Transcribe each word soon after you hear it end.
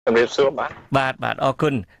ជំរាបសួរបាទអរគុ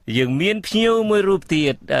ណយើងមានភ្ញៀវមួយរូបទៀ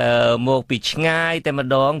តមកពីឆ្ងាយតែម្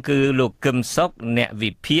ដងគឺលោកកឹមសុខអ្នក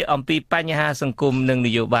វិភាគអំពីបញ្ហាសង្គមនិងន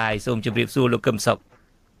យោបាយសូមជម្រាបសួរលោកកឹមសុខ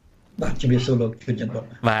បាទជំរាបសួរលោកជួនច័ន្ទបុត្រ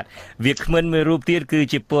បាទវាគ្មិនមួយរូបទៀតគឺ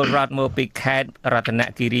ជាពលរដ្ឋមកពីខេត្តរតន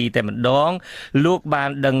គិរីតែម្ដងលោកបាន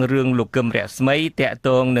ដឹងរឿងលោកកឹមរស្មីតាក់ទ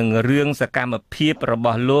ងនឹងរឿងសកម្មភាពរប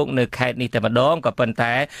ស់លោកនៅខេត្តនេះតែម្ដងក៏ប៉ុន្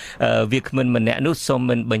តែវាគ្មិនម្នាក់នោះសូម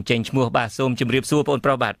មិនបញ្ចេញឈ្មោះបាទសូមជម្រាបសួរបង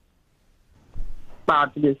ប្រុសបាទបាទ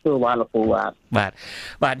ជំរាបសួរបាទលោកពូ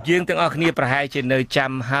បាទយើងទាំងអស់គ្នាប្រហែលជានៅ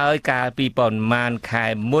ចាំហើយកាលពីប្រហែលខែ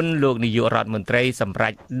មុនលោកនាយករដ្ឋមន្ត្រីសម្រា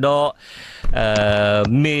ប់ដក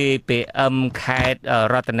មេ PM ខេត្ត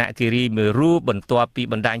រតនគិរីមួយរូបបន្ទាប់ពី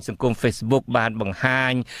បណ្ដាញសង្គម Facebook បានបង្ហា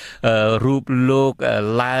ញរូបលោក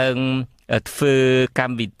ឡើងធ្វើក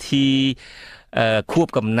ម្មវិធីខួប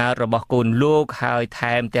កំណើតរបស់កូនលោកហើយ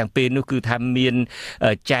ថែមទាំងពេលនោះគឺថាមាន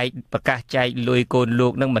ប្រកាសចែកលុយកូនលោ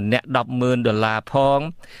កនឹងម្នាក់$10,000ផង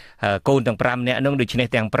កូនទាំង5នាក់នឹងដូច្នេះ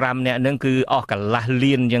ទាំង5នាក់នឹងគឺអស់កន្លះ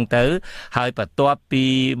លានអញ្ចឹងទៅហើយបន្ទាប់ពី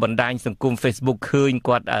បណ្ដាញសង្គម Facebook ឃើញ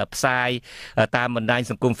គាត់ផ្សាយតាមបណ្ដាញ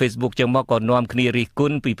សង្គម Facebook ចឹងមកក៏នាំគ្នារិះគ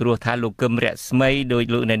ន់ពីព្រោះថាលោកកឹមរស្មីដោយ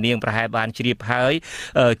លោកអ្នកនាងប្រហែលបានជ្រាបហើយ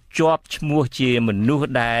ជាប់ឈ្មោះជាមនុស្ស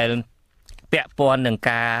ដែលពាក់ព័ន្ធនឹង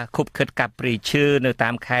ការខុបខិតកាប់ព្រៃឈើនៅតា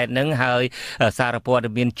មខេត្តហ្នឹងហើយសារព័ត៌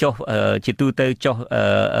មានចុះជាទូទៅចុះ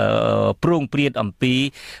ប្រងព្រាតអំពី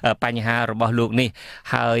បញ្ហារបស់លោកនេះ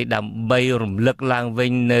ហើយដើម្បីរំលឹកឡើងវិ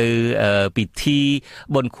ញនៅពិធី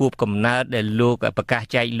បុណ្យខួបកំណើតដែលលោកប្រកាស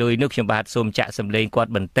ចែកលុយនោះខ្ញុំបាទសូមចាក់សម្លេងគា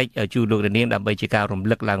ត់បន្តិចជូនលោកនាងដើម្បីជាការរំ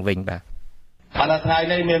លឹកឡើងវិញបាទអាថ្ងៃ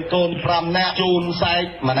នេះមានកូន5នាក់ជូនសែក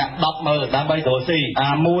ម្នាក់10,000ដើម្បីទៅស៊ី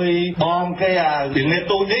មួយបងគេជំនាញ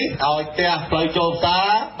ទូនេះឲ្យផ្ទះផ្លូវចូលផ្សារ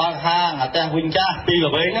បើកហាងផ្ទះវិញចាស់ពី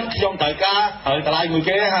ល្វែងហ្នឹងខ្ញុំត្រូវការហើយតម្លៃមួយ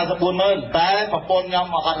គេ54,000តែប្រពន្ធខ្ញុំ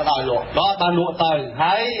អត់ឲ្យលក់ដល់បានលក់ទៅ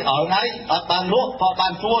ហើយឲ្យថ្ងៃអត់បានលក់ក៏បា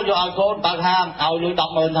នជួលយកឲ្យកូនបើកហាងឲ្យលុយ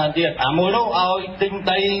10,000ថែមទៀតមួយនោះឲ្យទិញ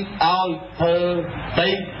ដីឲ្យធ្វើដី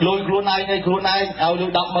លុយខ្លួនឯងឲ្យលុយ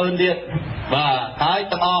10,000ទៀតបាទហើយ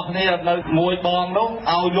ទាំងអស់គ្នានៅមួយបងនោះ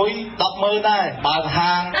ឲ្យលុយ10,000ដែរបើក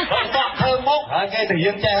ហាងធ្វើមុខហើយគេទៅរៀ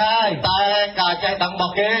នចេះហើយតែការចេះដឹងរប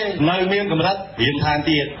ស់គេនៅមានកម្រិតរៀនថែម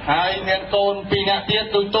ទៀតហើយមានកូន2នាក់ទៀត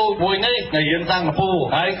ទូមួយនេះទៅរៀនសិង្ហបុរី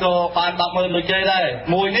ហើយក៏បាន10,000ដូចគេដែរ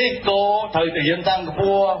មួយនេះក៏ត្រូវទៅរៀនសិង្ហ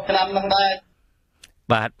បុរីឆ្នាំហ្នឹងដែរ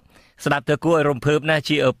បាទស្ដាប់ទៅគួរឲ្យរំភើបណាស់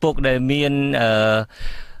ជាឪពុកដែលមាន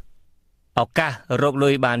ឱកាសរកលុ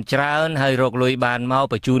យបានច្រើនហើយរកលុយបានមក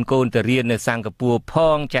បញ្ជូនកូនទៅរៀននៅសិង្ហបុរីផ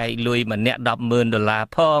ងចែកលុយម្នាក់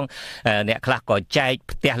$10,000ផងអ្នកខ្លះក៏ចែក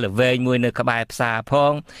ផ្ទះល្វែងមួយនៅក្បែរផ្សារផ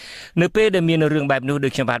ងនៅពេលដែលមានរឿងបែបនោះដូ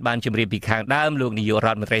ចខ្ញុំបានជម្រាបពីខាងដើមលោកនាយករ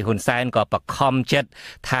ដ្ឋមន្ត្រីហ៊ុនសែនក៏បខំចិត្ត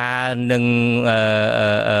ថានឹង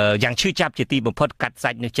យ៉ាងឈឺចាប់ជាទីបំផុតកាត់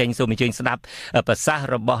សាច់នៅចេញសូមអញ្ជើញស្ដាប់ប្រសាសន៍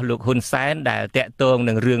របស់លោកហ៊ុនសែនដែលតាក់ទង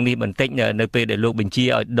នឹងរឿងនេះបន្តិចនៅពេលដែលលោកបញ្ជា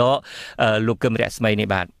ឲ្យដកលោកកឹមរស្មីនេះ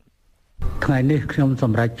បាទថ្ងៃនេះខ្ញុំស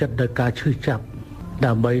ម្រេចចិត្តដោយការឈឺចាប់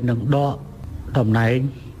ដើម្បីនឹងដកតំណែង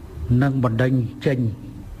និងបណ្ដេញចេញ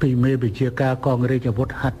ពីមេបញ្ជាការកងរាជអាវុធ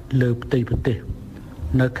ហត្ថលើផ្ទៃប្រទេស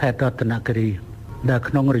នៅខេត្តរតនគិរីដែល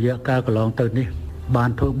ក្នុងរយៈកាលកន្លងទៅនេះបាន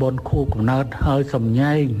ធ្វើបុណ្យខួបកំណើតហើយសម្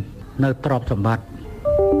ញែងនៅទ្រព្យសម្បត្តិ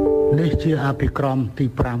នេះជាអភិក្រមទី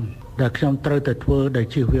5ដែលខ្ញុំត្រូវតែធ្វើដោយ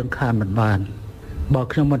ជៀសវាងខានមិនបានបើ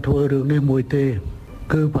ខ្ញុំមិនធ្វើរឿងនេះមួយទេ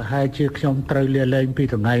គឺប្រហែលជាខ្ញុំត្រូវលាលែងពី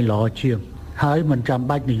តំណែងល្អជាងហើយមិនចាំ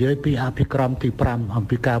បាច់និយាយពីអភិក្រមទី5អំ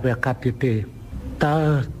ពីការវះកាត់ទៀតទេតើ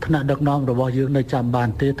ថ្នាក់ដឹកនាំរបស់យើងនៅចាំបាន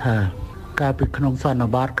ទេថាកាលពីក្នុងសន្និ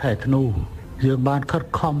បាតខែធ្នូយើងបានខិត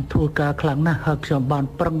ខំធ្វើការខ្លាំងណាស់ហើយខ្ញុំបាន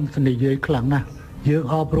ប្រឹងនិយាយខ្លាំងណាស់យើង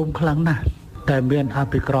អប់រំខ្លាំងណាស់តែមានអ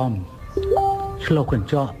ភិក្រមឆ្លុះកញ្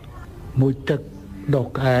ចក់មួយទឹកដក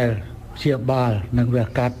ក្អែលព្យាបាលនិងវះ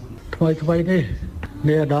កាត់ថ្មីនេះ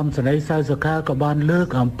នាយឧត្តមសេនីយ៍សៅសុខាក៏បានលើក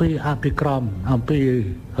អំពីអភិក្រមអំពី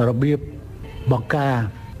របៀបបង្ការ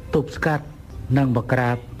ទប់ស្កាត់និងបង្ក្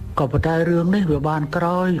រាបក៏ប៉ុន្តែរឿងនេះវាបាន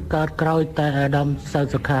កើតក្រោយតែអាដាមសៅ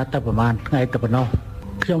សុខាតែប្រហែលថ្ងៃតែប៉ុណ្ណោះ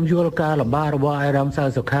ខ្ញុំយល់ការលំបាករបស់អាដាមសៅ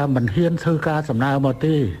សុខាមិនហ៊ានធ្វើការសំណើមក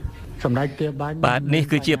ទេសម្ដេចទាបាញ់បាទនេះ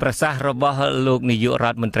គឺជាប្រសាសន៍របស់លោកនាយករ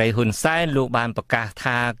ដ្ឋមន្ត្រីហ៊ុនសែនលោកបានប្រកាស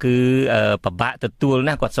ថាគឺពិបាកទទួល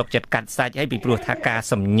ណាស់គាត់សុកចិត្តកាត់សាច់ហើយពីព្រោះថាការ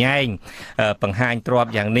សម្ញែងបង្ហាញទ្រព្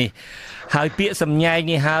យយ៉ាងនេះហើយពាក្យសម្ញែង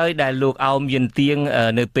នេះហើយដែលលោកអោមយិនទៀង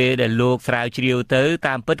នៅពេលដែលលោកស្រាវជ្រាវទៅ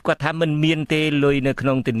តាមពិតគាត់ថាមិនមានទេលុយនៅក្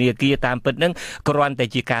នុងធនាគារតាមពិតហ្នឹងគ្រាន់តែ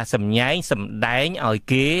ជាការសម្ញែងសម្ដែងឲ្យ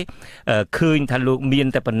គេឃើញថាលោកមាន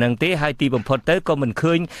តែប៉ុណ្្នឹងទេហើយទីបំផុតទៅក៏មិន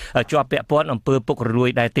ឃើញជាប់ពាក់ព័ន្ធអំពើពុករលួយ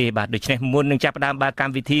ដែរទេបាទដូច្នេះមុននឹងចាប់ផ្ដើមបើកក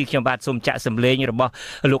ម្មវិធីខ្ញុំបាទសូមចាក់សម្លេងរបស់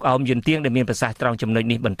លោកអោមយិនទៀងដែលមានប្រសាសន៍ត្រង់ចំណុច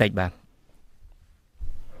នេះបន្តិចបាទ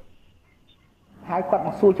hai quạt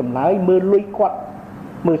bằng xuôi chầm lái mưa lui quạt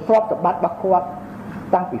mưa xóp tập bát bạc quạt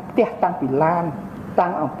tăng bị tét tăng bị lan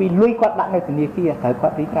tăng ở pi lui quạt đạn này từ nia kia thời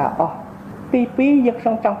quạt đi cả pi giật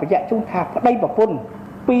xong trong phải dạy chung thạc đây bảo phun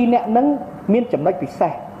pi nẹt nâng miên chầm lái bị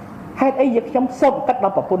xe hai ấy giật trong sớm cắt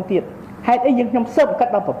đau bảo phun tiệt hai ấy giật trong sớm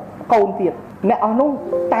cắt đau bảo cồn tiệt nẹt ở nung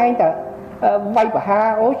tay cả vay bảo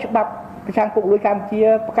ha ối chụp bạc trang phục lui cam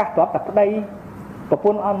chia các tọa tập đây bảo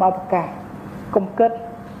phun on mau cả công kết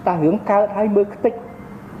ta hướng cao hai mươi tích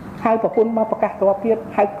hai bảo phun mau cả tọa tiệt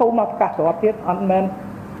hai câu mau cả tọa tiệt on men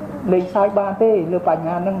lấy sai ba thế lừa bà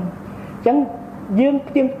nhà nâng chẳng dương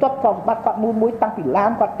tiêm tốt phòng bắt quạt mũi tăng tỷ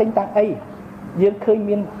lam quạt tinh tăng ấy dương khơi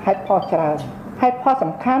miên hai pho trà hai pho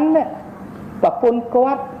sầm khăn đấy bảo phun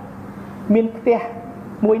quạt miên tia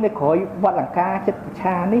mũi này khỏi vặt làng ca chất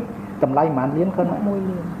trà ní tầm lai màn liên con mũi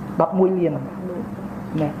liên đọc mũi liên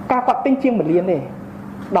này ca quạt tinh chiêng một liên này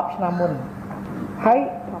đọc nam môn hay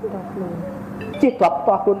chỉ toa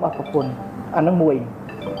luôn bảo phun anh nó mùi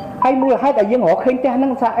hay mùi hay đại dương họ khơi tia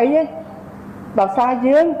năng xa ấy đào xa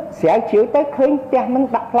dương sẽ chiếu tới khơi tia năng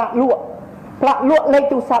đặt lạ lụa lên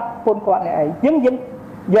tu sập phun quạt này ấy dương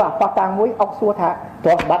giờ phá tàng mũi ốc xua thả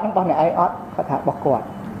cho bắt nó này ấy ót phá thả bọc quạt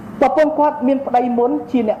và phun quạt miên đây muốn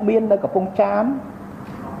chia nẹt miên nơi cả phun chám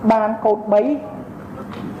bàn cột bấy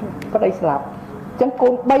có đây sập chẳng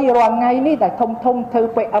côn bay rồi ngay ní đại thông thơ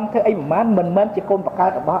pe âm thơ ấy mà mình chỉ côn bạc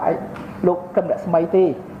cao đó ấy lục cầm đã smay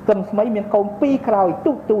tê cầm smay miên côn pi cào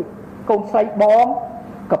tụt côn say bóng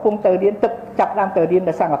cả phun tờ điên tực chặt đang tờ điên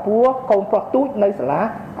để sang ở púa côn phật tụt nơi sả lá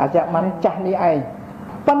dạ man chặt ní ai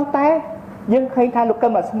phân té nhưng khi thay lục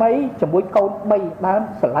cầm đã smay chấm bụi côn bay bán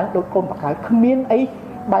sả lá đôi côn bạc cao không miên ấy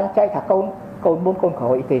ban chạy thả côn môn côn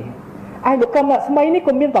khởi tê ai lục cầm đã smay ní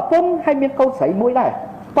còn miên và phun hay miên côn sấy mũi này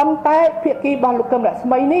phân té phía kia ban lục cầm đã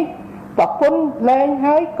smay ní và phun lên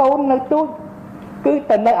hai côn nơi tụt cứ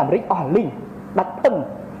tên nơi Amerik linh đặt thân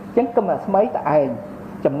chẳng cầm đã smay tại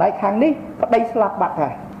chấm này khang ní đây slap bạc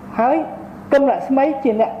này hỡi cầm lại mấy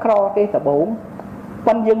chuyện nè cro tê tờ bốn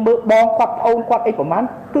quan dương mưa bong quạt ôn quạt ấy của mán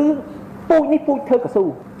cứ pui thơ cả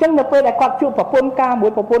su chân là tôi lại quạt chuột vào phun ca mũi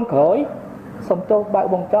vào phun khởi xong tôi bại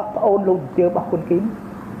bong cho ôn luôn chưa bạc phun kín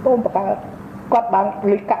ôn bạc quạt bằng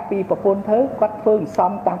lịch cạ pi vào phun thớ quạt phơi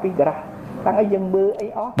xong tăng pi ra tăng ấy dương mưa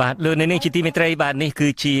ấy óបាទលើនៅនេះជាទីមេត្រីបាទនេះគឺ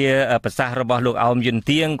ជាប្រសាសន៍របស់លោកអោមយន្ត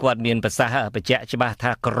ទៀងគាត់មានប្រសាសន៍បញ្ជាក់ច្បាស់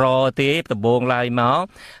ថាក្រទេដំបងឡើយមក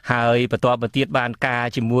ហើយបន្ទាប់មកទៀតបានការ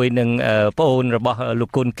ជាមួយនឹងប្អូនរបស់លោក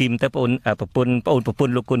គុណគីមទៅប្អូនប្រពន្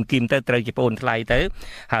ធលោកគុណគីមទៅត្រូវជាប្អូនថ្លៃទៅ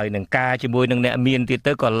ហើយនឹងការជាមួយនឹងអ្នកមានទៀត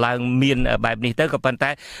ទៅក៏ឡើងមានបែបនេះទៅក៏ប៉ុន្តែ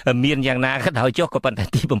មានយ៉ាងណាក៏ដោយចុះក៏ប៉ុន្តែ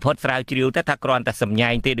ទីបំផុតស្រាវជ្រាវទៅថាគ្រាន់តែសម្ញែ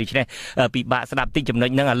ងទេដូច្នេះពិបាកស្ដាប់តិចចំណុច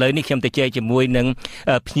ហ្នឹងឥឡូវនេះខ្ញុំទៅជែកជាមួយនឹង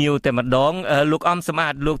ភ្ញៀវតែម្ដងលោកអំសម្ប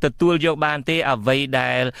ត្តិលោកទទួលយកបានទេអ្វី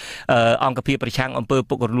ដែលអង្គភាពប្រឆាំងអំពើ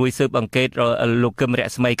ពុករលួយស៊ើបអង្កេតលោកកឹមរ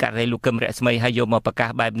ស្មីករណីលោកកឹមរស្មីឲ្យយកមកប្រកាស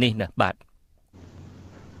បែបនេះណាបាទ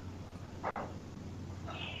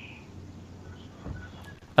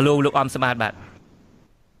អាឡូលោកអំសម្បត្តិ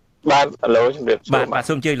បាទអាឡូជំរាបសួរបាទ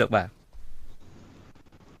សូមជឿលោកបាទ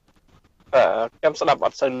ខ្ញុំស្ដាប់អ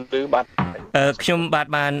ត់សូវឮបាទខ្ញុំ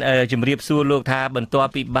បានជម្រាបសួរលោកថាបន្ទាប់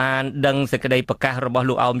ពីបានដឹងសេចក្តីប្រកាសរបស់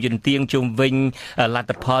លោកអោមយន្តទៀងជុំវិញលទ្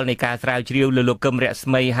ធផលនៃការស្រាវជ្រាវលើលោកកឹមរស្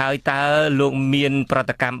មីហើយតើលោកមានប្រ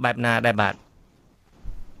តិកម្មបែបណាដែរបាទ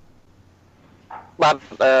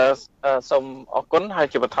សូមអរគុណហើយ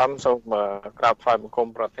ជាបឋមសូមក្រាបថ្វាយបង្គំ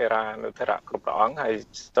ប្រធារានុធរៈគ្រប់ព្រះអង្គហើយ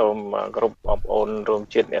សូមគោរពបងប្អូនរួម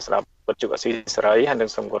ជាតិអ្នកស្ដាប់វិទ្យុអស៊ីសេរីហើយនិង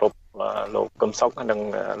សូមគោរពលោកកឹមសុខហើយនិង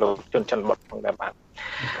លោកជុនច័ន្ទបុត្រផងដែរ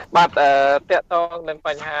បាទតកតងនឹងប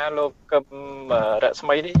ញ្ហាលោកកឹមរស្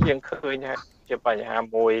មីនេះយើងឃើញជាបញ្ហា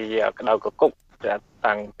មួយក្តៅកគុក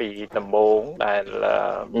តាំងពីដំបូងដែល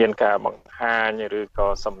មានការបង្ហាញឬក៏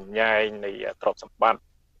សម្ញែងនៃទ្រព្យសម្បត្តិ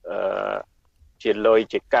ជាលុយ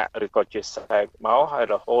ជាកាក់ឬក៏ជាសែកមកហើយ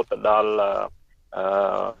រហូតទៅដល់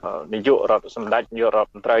នាយករដ្ឋសម្ដេចនាយករដ្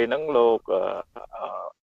ឋមន្ត្រីហ្នឹងលោក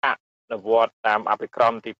អនុវត្តតាមអភិក្រ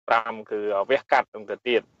មទី5គឺវះកាត់ទៅ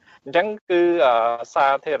ទៀតអញ្ចឹងគឺសា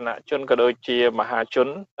ធារណជនក៏ដូចជាមហាជន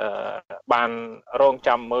បានរង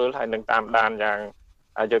ចាំមើលហើយនឹងតាមដានយ៉ាង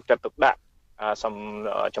យកចិត្តទុកដាក់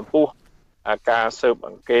ចំពោះការស៊ើប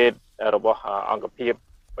អង្កេតរបស់អង្គភាព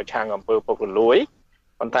ប្រឆាំងអំពើពុករលួយ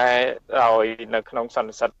ប៉ុន្តែឲ្យនៅក្នុងសន្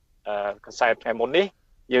និសីទកសែតថ្ងៃមុននេះ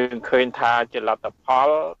យើងឃើញថាជាលទ្ធផល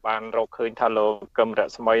បានរកឃើញថាលោកកឹមរ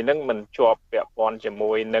ស្មីនឹងមិនជាប់ពាក់ព័ន្ធជា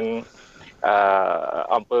មួយនឹង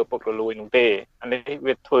អំពើពុករលួយនោះទេអានេះ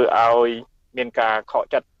វាធ្វើឲ្យមានការខក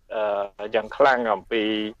ចិត្តយ៉ាងខ្លាំងអំពី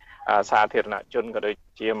សាធារណជនក៏ដូច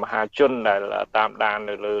ជាមហាជនដែលតាមដាន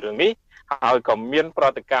នៅលើរឿងនេះហើយក៏មានប្រ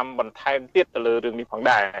តិកម្មបន្ថែមទៀតទៅលើរឿងនេះផង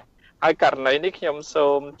ដែរ ហើយករណីនេះខ្ញុំសូ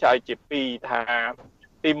មចែកជាពីរថា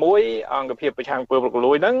ទី1អង្គភាពប្រឆាំងអំពើពុករ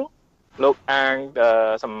លួយហ្នឹងលោកអាង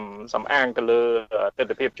សំអាងទៅលើទស្សន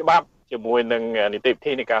វិជ្ជាច្បាប់ជាមួយនឹងនីតិវិ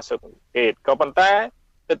ធីនៃការស៊ើបអង្កេតក៏ប៉ុន្តែ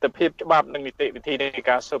ទស្សនវិជ្ជាច្បាប់និងនីតិវិធីនៃ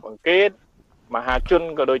ការស៊ើបអង្កេតមហាជន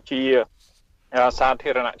ក៏ដូចជាសា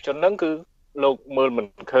ធារណជនហ្នឹងគឺលោកមើលមិន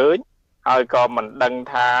ឃើញហើយក៏មិនដឹង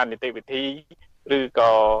ថានីតិវិធីឬ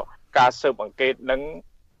ក៏ការស៊ើបអង្កេតនឹង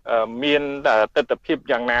មានទស្សនវិជ្ជា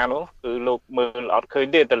យ៉ាងណានោះគឺលោកមើលអត់ឃើញ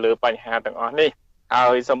ទេទៅលើបញ្ហាទាំងអស់នេះហើ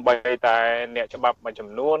យសំបីតែអ្នកច្បាប់មួយចំ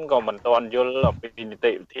នួនក៏មិនទាន់យល់អំពីនី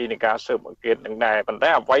តិវិធីនៃការស៊ើបអង្កេតនឹងដែរប៉ុន្តែ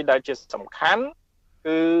អ្វីដែលជាសំខាន់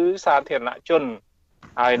គឺសាធារណជន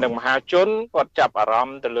ហើយនឹងមហាជនគាត់ចាប់អារម្ម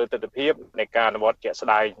ណ៍ទៅលើទស្សនវិជ្ជានៃការអនុវត្តជាក់ស្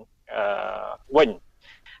ដែងវិញ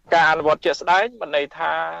ការអនុវត្តជាក់ស្ដែងមិនន័យ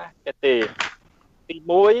ថាទេទី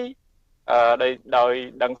1ដោយ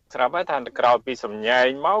ដឹងស្រាប់ហើយថាក្រោយពីសម្ញែង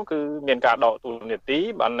មកគឺមានការដកទូនាទី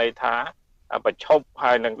បានន័យថាប្រឈប់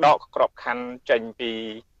ហើយនឹងដកក្របខ័ណ្ឌចេញពី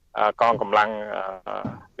កងកម្លាំង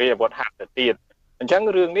វាអាវុធហត្ថទៅទៀតអញ្ចឹង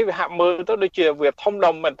រឿងនេះវាហាក់មើលទៅដូចជាវាធំ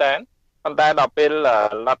ដុំមែនតើប៉ុន្តែដល់ពេល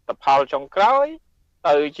លទ្ធផលចុងក្រោយ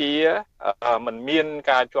ទៅជាมันមាន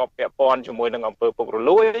ការជាប់ពាក់ព័ន្ធជាមួយនឹងអំពើពុករ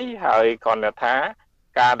លួយហើយគ្រាន់តែថា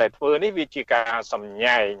ការដែលធ្វើនេះវាជាការសម្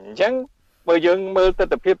ញែងអញ្ចឹងបើយើងមើលទស្ស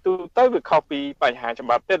នវិជ្ជាទូទៅវាខុសពីបញ្ហាច្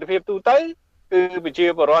បាប់ទស្សនវិជ្ជាទូទៅគឺប្រជា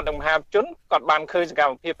ពលរដ្ឋនិងមហាជនគាត់បានឃើញសក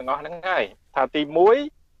ម្មភាពទាំងអស់ហ្នឹងហើយថាទី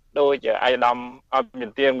1ដូចអាយដាមអត់មាន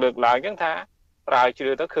ទៀងលើកឡើងអញ្ចឹងថាប្រើជ្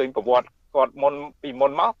រឿទៅឃើញប្រវត្តិគាត់ពីមុ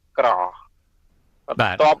នមកក្រប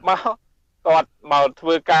ន្ទាប់មកគាត់មកធ្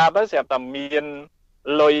វើការទៅស្រាប់តែមាន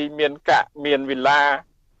លុយមានកាក់មានវិឡា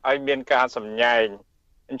ហើយមានការសម្ញែង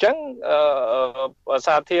អញ្ចឹង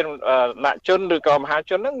សាធារណជនឬក៏មហា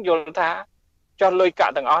ជនហ្នឹងយល់ថាចោះលុយកា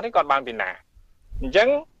ក់ទាំងអស់នេះគាត់បានពីណាអញ្ចឹង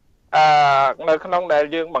នៅក្នុងដែល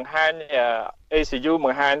យើងបង្ហាញ ACU ប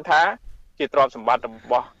ង្ហាញថាជាទ្រព្យសម្បត្តិរ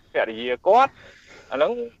បស់ភរិយាគាត់អាហ្នឹ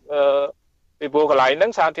ងពីព្រោះកន្លែងហ្នឹ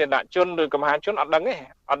ងសាធារណជនឬមហាជនអត់ដឹងទេ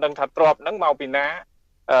អត់ដឹងថាទ្រព្យហ្នឹងមកពីណា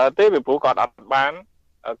ទេពីព្រោះគាត់អត់បាន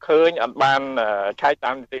ឃើញអត់បានឆែក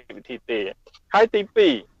តាមនីតិវិធីទេហើយទី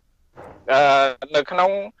2នៅក្នុ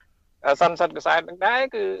ងសន្និសីទកសែតហ្នឹងដែរ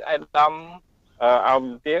គឺឯកឧត្តមអម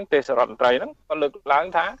ទៀងទេសរដ្ឋមន្ត្រីហ្នឹងក៏លើកឡើង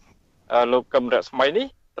ថាលោកកឹមរស្មីនេះ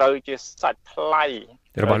ត្រូវជាសាច់ថ្លៃ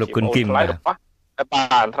របស់លោកគុណគីមបាទ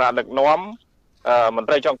បានត្រាដឹកនាំមន្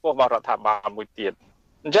ត្រីជាន់ខ្ពស់របស់រដ្ឋាភិបាលមួយទៀត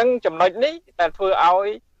អញ្ចឹងចំណុចនេះតែធ្វើឲ្យ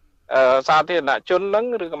សាធារណជនហ្នឹង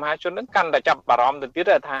ឬមហាជនហ្នឹងកាន់តែចាប់អារម្មណ៍ទៅទៀ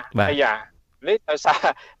តថាអាយ៉ានេះដោយសារ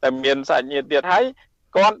តែមានសាច់ញាតិទៀតហើយ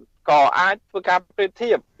គាត់ក៏អាចធ្វើការប្រៀបធៀ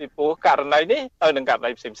បពីព្រោះករណីនេះទៅនឹងករ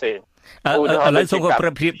ណីផ្សេងៗឥឡូវសូមប្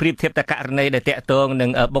រៀបធៀបតែករណីដែលតាក់ទងនឹង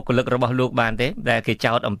បុគ្គលិករបស់លោកបានទេដែលគេ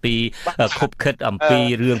ចោទអំពីខុបខិតអំពី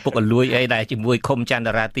រឿងពុករលួយអីដែលជាមួយឃុំចន្ទ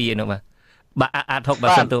រាទីនោះបាទអាចហុកបា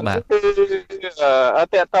ទសិនទៅបាទ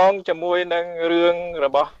តាក់ទងជាមួយនឹងរឿងរ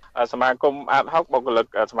បស់សមាគមអាចហុកបុគ្គលិក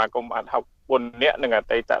សមាគមអាចហុក4នាក់និងអ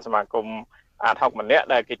តីតសមាគមអាចហុកម្នាក់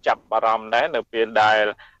ដែលគេចាប់អារម្មណ៍ដែរនៅពេលដែល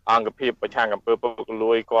អង្គភាពប្រឆាំងអំពើពុករ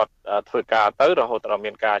លួយគាត់ធ្វើការទៅរហូតដល់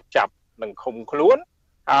មានការចាប់និងឃុំខ្លួន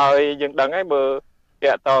ហើយយើងដឹងហើយបើ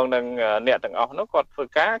តាក់ទងនឹងអ្នកទាំងអស់នោះគាត់ធ្វើ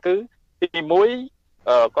ការគឺទី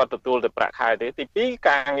1គាត់ទទួលតែប្រាក់ខែទេទី2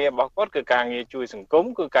ការងាររបស់គាត់គឺការងារជួយសង្គម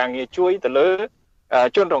គឺការងារជួយទៅលើ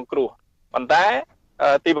ជនរងគ្រោះប៉ុន្តែ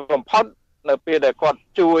ទីបំផុតនៅពេលដែលគាត់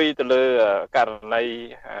ជួយទៅលើករណី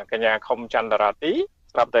កញ្ញាខុំចន្ទរាទី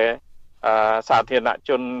ស្រាប់តែសាធារណ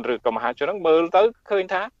ជនឬក៏មហាជនហ្នឹងមើលទៅឃើញ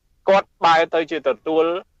ថាគាត់បែរទៅជាទទួល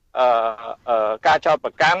ការចោទ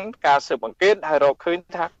ប្រកាន់ការស៊ើបអង្កេតហើយរកឃើញ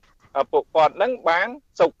ថាពួកគាត់ហ្នឹងបាន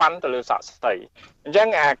សោកប៉ាន់ទៅលើសាកសីអញ្ចឹង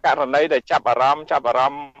អាករណីដែលចាប់អារម្មណ៍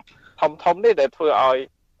ធំនេះដែលធ្វើឲ្យ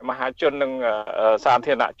មហាជននិងសា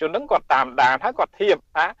ធារណជនហ្នឹងគាត់តាមដានហើយគាត់ធៀប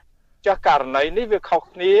ថាចុះករណីនេះវាខុស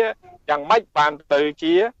គ្នាយ៉ាងម៉េចបានទៅ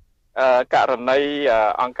ជាករណី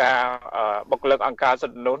អង្គការបុគ្គលិកអង្គការសិ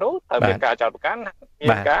ទ្ធិមនុស្សនោះត្រូវមានការចោទប្រកាន់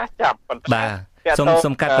មានការចាប់ប៉ុន្តែ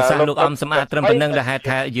សូមកាត់ប្រសាសន៍លោកអំសម្អាតត្រឹមប៉ុណ្្នឹងដែលហេតុ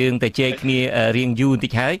ថាយើងទៅជែកគ្នារៀងយូរបន្តិ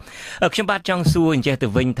ចហើយខ្ញុំបាទចង់សួរអញ្ចេះទៅ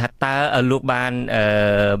វិញថាតើលោកបាន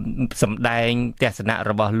សម្ដែងទស្សនៈ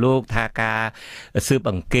របស់លោកថាការស៊ើប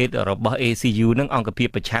អង្កេតរបស់ ACU នឹងអង្គភាព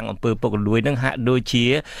ប្រឆាំងអំពើពុករលួយនឹងហាក់ដូចជា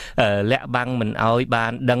លាក់បាំងមិនអោយបា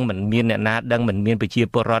នដឹងមិនមានអ្នកណាដឹងមិនមានប្រជា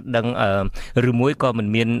ពលរដ្ឋដឹងឬមួយក៏មិន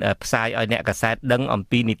មានផ្សាយឲ្យអ្នកកាសែតដឹងអំ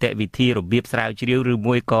ពីនីតិវិធីរបៀបស្រាវជ្រាវឬ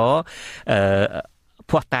មួយក៏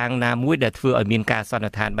ភ័ស្តុតាងណាមួយដែលធ្វើឲ្យមានការសន្និ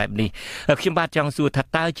ដ្ឋានបែបនេះខ្ញុំបាទចង់សួរថា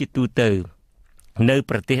តើជាទូទៅ នៅ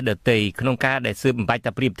ប្រទេសដទៃក្នុងការដែលស៊ើបបំបាច់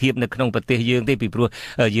តែប្រៀបធៀបនៅក្នុងប្រទេសយើងទេពីព្រោះ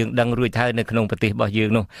យើងដឹងរួចហើយនៅក្នុងប្រទេសរបស់យើង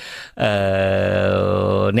នោះ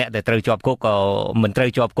អ្នកដែលត្រូវជាប់គុកក៏មិនត្រូវ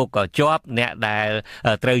ជាប់គុកក៏ជាប់អ្នកដែល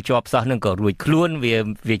ត្រូវជាប់សោះនឹងក៏រួចខ្លួន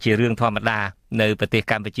វាជារឿងធម្មតានៅប្រទេស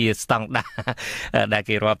កម្ពុជាស្តង់ដាដែល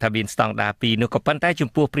គេរាប់ថាមានស្តង់ដា2នោះក៏ប៉ុន្តែចំ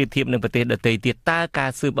ពោះប្រៀបធៀបនឹងប្រទេសដទៃទៀតតើការ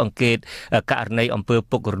ស៊ើបអង្កេតករណីអំពើ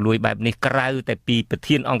ពុករលួយបែបនេះក្រៅតែពីប្រ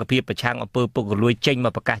ធានអង្គភិបប្រឆាំងអំពើពុករលួយចេញម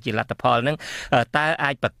កប្រកាសជាលទ្ធផលហ្នឹងតើ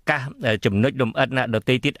អាចប្រកាសចំណុចលម្អិតណាដ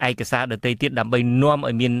ទៃទៀតឯកសារដទៃទៀតដើម្បីនាំ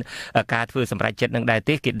ឲ្យមានការធ្វើសម្រេចចិត្តនឹងដែរ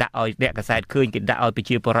ទេគេដាក់ឲ្យអ្នកកសែតឃើញគេដាក់ឲ្យប្រ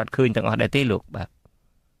ជាពលរដ្ឋឃើញទាំងអស់ដែរទេលោក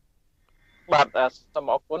បាទសូម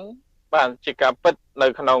អរគុណបាទជាការពិតនៅ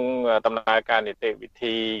ក្នុងដំណើរការនីតិវិ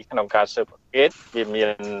ធីក្នុងការស៊ើបអង្កេតវាមាន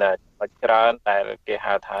ចំណុចច្រើនដែលគេ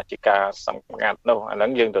ហៅថាជាការសម្ងាត់នោះអាហ្នឹ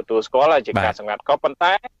ងយើងទទួលស្គាល់ហើយជាការសម្ងាត់ក៏ប៉ុន្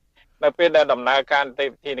តែនៅពេលដែលដំណើរការនីតិ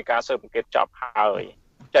វិធីនៃការស៊ើបអង្កេតចប់ហើយ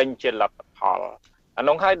ចេញជាលទ្ធផលអា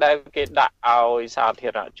នោះហើយដែលគេដាក់ឲ្យសាធា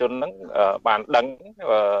រណជនហ្នឹងបានដឹង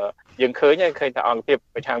យើងឃើញថាអង្គភាព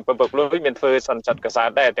ប្រឆាំងពុករលួយមានធ្វើសន្និសីទកសែត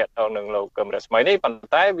ដែរទាក់ទងនឹងលោកកឹមរស្មីនេះប៉ុន្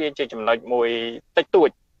តែវាជាចំណុចមួយតិចតួច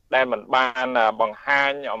ដែលมันបានបង្ហា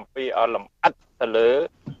ញអំពីលម្អិតទៅលើ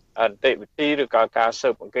នីតិវិធីឬក៏ការស៊ើ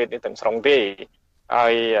បអង្កេតនេះទាំងស្រុងទេហើ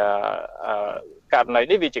យករណី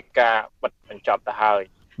នេះវាជាការបិទបញ្ចប់ទៅហើយ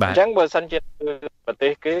អញ្ចឹងបើសិនជាប្រទេ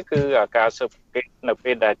សគេគឺការស៊ើបអង្កេតនៅ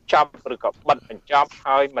ពេលដែលចប់ឬក៏បិទបញ្ចប់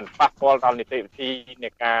ហើយมันប៉ះពាល់ដល់នីតិវិធីនៃ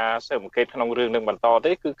ការស៊ើបអង្កេតក្នុងរឿងនឹងបន្ត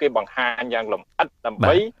ទេគឺគេបង្ហាញយ៉ាងលម្អិតដើម្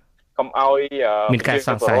បីកុំឲ្យមានការស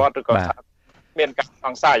ង្ស័យឬក៏មានការស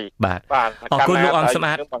ង្ស័យបាទអរគុណលោកអង្គសម្ប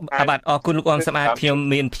ត្តិបាទអរគុណលោកអង្គសម្បត្តិខ្ញុំ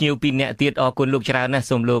មានភ្ញៀវ2នាក់ទៀតអរគុណលោកច្រើនណាស់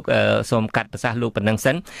សូមលោកសូមកាត់ប្រសាសន៍លោកប៉ុណ្ណឹង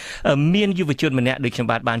សិនមានយុវជនម្នាក់ដូចខ្ញុំ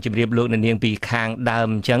បានជម្រាបលោកនៅនាងពីខាងដើម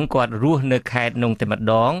អញ្ចឹងគាត់រស់នៅខេត្តនោះតែម្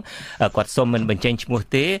ដងគាត់សុំមិនបញ្ចេញឈ្មោះ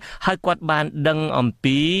ទេហើយគាត់បានដឹងអំ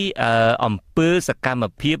ពីអំពើសកម្ម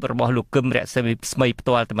ភាពរបស់លោកកឹមរស្មីផ្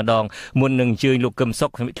ទាល់តែម្ដងមុននឹងអញ្ជើញលោកកឹមសុខ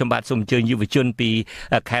ខ្ញុំបាទសូមអញ្ជើញយុវជនពី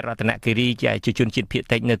ខេត្តរតនគិរីជាជនជាតិភាគ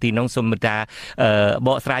តិចនៅទីនោះសូមតាប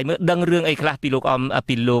កស្រាយមើលដឹងរឿងអីខ្លះពីលោក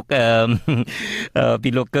ពីលោ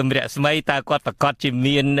កកឹមរស្មីតើគាត់ប្រកាសជា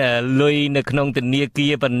មានលុយនៅក្នុងធនាគា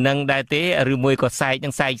រប៉ុណ្ណឹងដែរទេឬមួយក៏សែក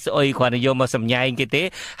ស្អុយគ្រាន់តែយកមកសម្ញែងគេទេ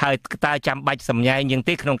ហើយតើចាំបាច់សម្ញែងយ៉ាង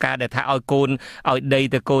ទេក្នុងការដែលថាឲ្យកូនឲ្យដី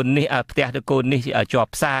ទៅកូននេះផ្ទះទៅកូននេះជាប់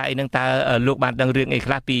ផ្សារអីហ្នឹងតើលោកបានដឹងរឿងអី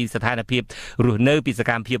ខ្លះពីស្ថានភាពរស់នៅពីស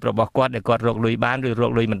កម្មភាពរបស់គាត់ដែលគាត់រកលុយបានឬរ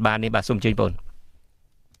កលុយមិនបាននេះបាទសូមអញ្ជើញបង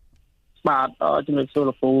បាទជំរាបសួរ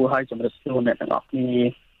លោកពូហើយជំរាបសួរអ្នកទាំងអស់គ្នា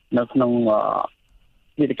នៅក្នុង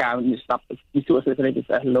វេទិកានេះស្ដាប់វិទ្យុអសេរីពិ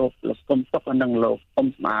សេសលោកគុំសុខនិងលោកគុំ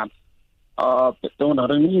ស្មាតតើតើនៅ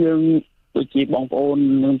រឿងនេះយើងដូចជាបងប្អូន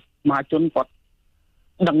និងសមាជិកគាត់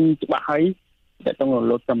ដឹងច្បាស់ហើយតើតើ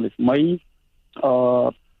លោកកឹមរស្មី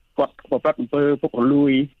គាត់ប្រព្រឹត្តអំពើពុករលួ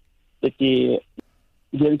យដូចជា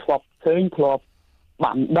យើងធ្លាប់ឃើញធ្លាប់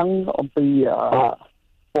បានដឹងអំពី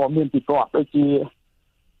ព័ត៌មានពីគាត់ដូចជា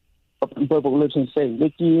អំពើពុករលួយផ្សេងៗដូ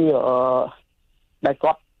ចជាដែល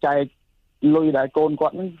គាត់ចែកលុយដែលកូនគា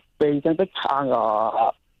ត់ហ្នឹងពេលអញ្ចឹងទៅខាង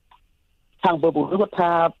អំពើពុករលួយគាត់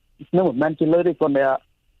ថានឹងមិនមែនជាលុយទេគាត់តែ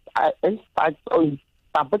តែអុយ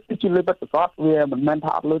តាមពិតគឺជាលុយពិតប្រាកដវាមិនមែន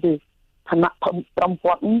ថាអត់លុយទេឋានៈត្រឹម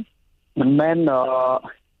គាត់មិនមែន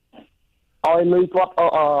ឲ្យលុយគាត់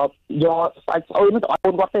យកស្អែកស្អុយនោះទៅឲ្យ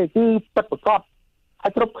កូនគាត់ទេគឺពិតប្រាកដហើ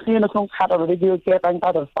យគ្រប់គ្នានៅក្នុងខេត្តអរិយយើងគេតែងតែ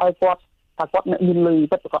ទៅស្អើគាត់ថាគាត់អ្នកមានលុយ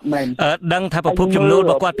ពិតប្រាកដមែនដឹងថាប្រភពចំណូល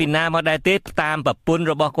របស់គាត់ពីណាមកដែរទេតាមប្រពន្ធ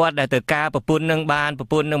របស់គាត់ដែលទៅការប្រពន្ធនឹងបានប្រ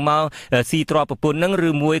ពន្ធនឹងមកស៊ីទ្រព្យប្រពន្ធនឹងឬ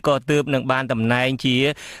មួយក៏ទើបនឹងបានតំណែងជា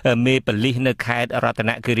មេប៉ូលីសនៅខេត្តរតន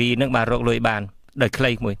គិរីនឹងបានរកលុយបានដោយខ្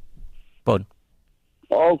លីមួយបង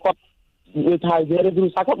គាត់និយាយថាវារៀនគ្រូ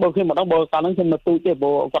សាស្ត្រគាត់បើខ្ញុំម្ដងបើកាលហ្នឹងខ្ញុំនៅទូទេ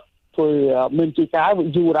បើគាត់ធ្វើមានជីកាវា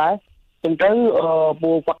យូរដែរអញ្ចឹងទៅ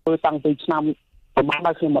បើគាត់ធ្វើតាំងពីឆ្នាំប្រហែលដ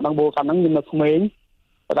ល់ខ្ញុំម្ដងបើកាលហ្នឹងខ្ញុំនៅក្មេង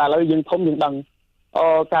តែឥឡូវយើងធំយើងដឹង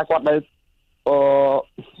ការគាត់ដែល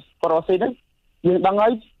គាត់រស់ស៊ីហ្នឹងយើងដឹងហើ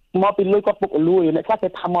យមកពីលុយគាត់ពុករលួយអ្នកខ្លះគេ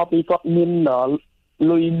ថាមកពីគាត់មាន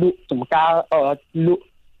លុយលក់ចំការលក់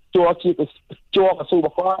ជួជាជួកស៊ូរប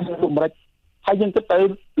ស់គាត់លក់ម្រេចហើយយើងគិតទៅ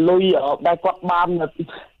លុយដែលគាត់បាន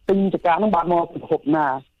ទិញចការហ្នឹងបានមកពីប្រភពណា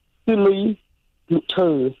គឺលុយលក់ឈើ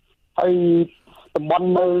ហើយតំបន់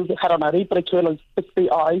នៅខេត្តរតនគិរីព្រៃឈើឡើងទឹកទី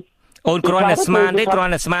អស់អូនគ្រាន់តែស្មានទេគ្រា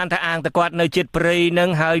ន់តែស្មានថាអាងតែគាត់នៅចិត្តព្រៃនឹង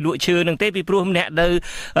ហើយលក់ឈើនឹងទេពីព្រោះម្នាក់នៅ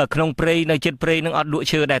ក្នុងព្រៃនៅចិត្តព្រៃនឹងអត់លក់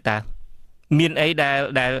ឈើដែរតាមានអី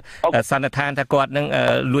ដែលសន្និដ្ឋានថាគាត់នឹង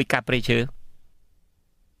លួចកាប់ព្រៃឈើ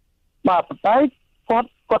បាទប៉ុន្តែគាត់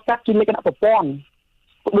កាត់ជាលក្ខណៈប្រព័ន្ធ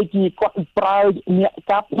ដូចជាគាត់ប្រើអ្នក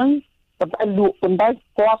កាប់ហ្នឹងប៉ុន្តែលក់ប៉ុន្តែ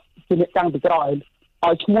គាត់ជាអ្នកកាំងពីក្រោយ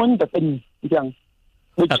ឲ្យឈ្មួញទៅទិញអញ្ចឹង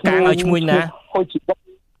ដូចកាំងឲ្យឈ្មួញណាហូច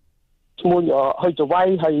ជី ឈ្មោះហើយចវាយ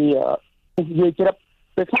ហើយនិយាយជ្រាប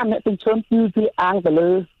ពេលខ្លះអ្នកទិញឈើគឺអាងទៅលើ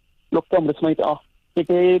លោកកឹមរស្មីទាំងអស់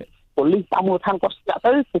គេប៉ូលីសតាមមូលដ្ឋានគាត់ស្ទាក់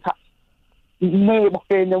ទៅគេថាមេរបស់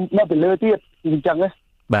គេនៅទៅលើទៀតអញ្ចឹងណា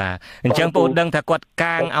បាទអញ្ចឹងបងដឹងថាគាត់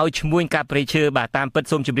កាងឲ្យឈ្មួញការព្រៃឈើបាទតាមពិត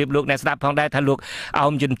សូមជម្រាបលោកអ្នកស្ដាប់ផងដែរថាលោកអោ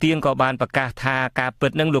មយន្តទៀងក៏បានប្រកាសថាការពិ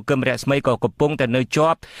តនឹងលោកកឹមរស្មីក៏កំពុងតែនៅជា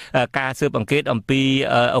ប់ការស៊ើបអង្កេតអំពី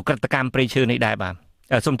អក្រិតកម្មព្រៃឈើនេះដែរបាទ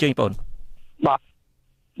សូមជើញបងបា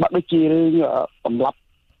ទដូចជារឿងសម្រាប់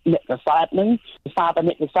អ្នកកសែតហ្នឹងសារតែ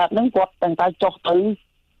អ្នកកសែតហ្នឹងគាត់តែចុះទៅ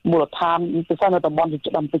មូលដ្ឋានពិសេសនៅតំបន់ជា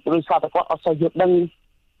ដើមទឹកឬសារតែគាត់អត់សូវយល់ដឹង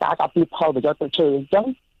ការការពីផលប្រយោជន៍ទៅឈើអញ្ចឹង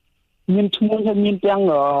មានឈ្មោះហើយមានទាំង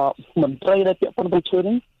មន្ត្រីដែលពាក់ព័ន្ធទៅឈើហ្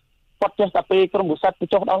នឹងគាត់ចេះតែពេលក្រុមវិស័យទៅ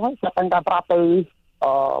ចុះដល់ហើយគាត់តែប្រាប់ទៅ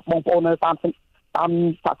បងប្អូននៅតាម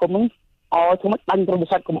សហគមន៍ហ្នឹងឲ្យធ្វើម៉េចដាញ់ក្រុមវិ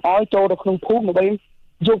ស័យកុំឲ្យចូលទៅក្នុងភូមិដើម្បី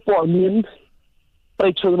យកព័ត៌មានព្រៃ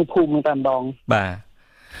ឈើនៅភូមិហ្នឹងតែម្ដងបាទ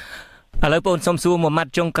ឥឡូវបងសុំសួរមួយម៉ា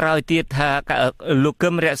ត់ចុងក្រោយទៀតថាលោកកឹ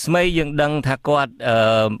មរស្មីយើងដឹងថាគាត់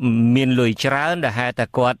មានលុយច្រើនដែលហេតុតែ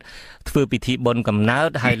គាត់ធ្វើពិធីបុណ្យកំណើត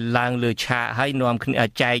ហើយឡើងលើឆាកហើយនាំគ្នា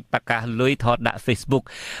ចែកប្រកាសលុយថតដាក់ Facebook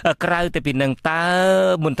ក្រៅតែពីនឹងតើ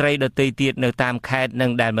មន្ត្រីដទៃទៀតនៅតាមខេត្តនឹ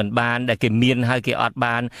ងដែលមិនបានដែលគេមានហើយគេអត់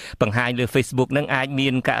បានបង្ហាញលើ Facebook នឹងអាចមា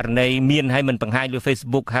នករណីមានហើយមិនបង្ហាញលើ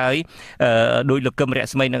Facebook ហើយដោយលោកកឹមរ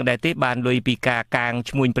ស្មីនឹងដែរទេបានលុយពីការកាង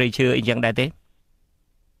ឈ្មួញព្រៃឈើអីចឹងដែរទេ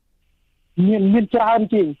មានច្រើន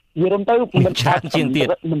ជាងនិយាយរំទៅមិនច្រើនជាងទៀត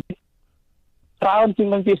ច្រើនជាង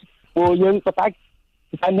នឹងទៀតព្រោះយើងតែ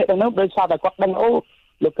អ្នកទាំងនោះដោយសារតែគាត់ដឹងអូ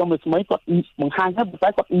លោកកឹមរស្មីគាត់បង្ហាញហើយតែ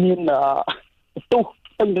គាត់មានបន្ទុះ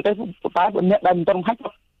ពេញទៅតែអ្នកដែលមិនបង្ហាញគា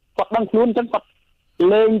ត់ដឹងខ្លួនអញ្ចឹងគាត់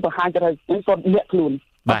លេងបង្ហាញទៅគាត់លាក់ខ្លួន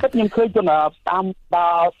តែខ្ញុំឃើញគាត់តាមដ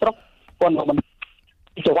ល់ស្រុកគាត់មិន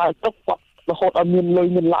ចវាយស្រុកគាត់រហូតឲ្យមានលុយ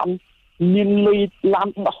មានឡានមានលុយឡាន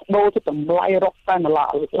ដោះដូរទៅតម្លៃរកតែម្លា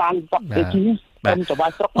ឡានគាត់ទៅជីខ្ញុំចវាយ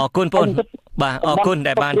ស្រុកអរគុណបងបាទអរគុណ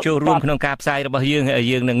ដែលបានចូលរួមក្នុងការផ្សាយរបស់យើ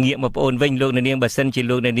ងនឹងងាកមកបងប្អូនវិញលោកអ្នកនាងបើសិនជា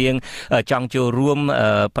លោកអ្នកនាងចង់ចូលរួម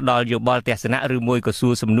ផ្ដល់យោបល់ទស្សនៈឬមួយក៏សួ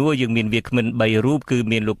រសំណួរយើងមានវាគ្មិន3រូបគឺ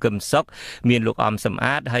មានលោកកឹមសុខមានលោកអំសំ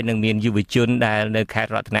អាតហើយនឹងមានយុវជនដែលនៅខេត្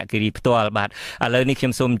តរតនគិរីផ្ទាល់បាទឥឡូវនេះខ្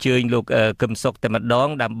ញុំសូមអញ្ជើញលោកកឹមសុខតែម្ដង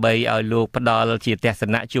ដើម្បីឲ្យលោកផ្ដល់ជាទស្ស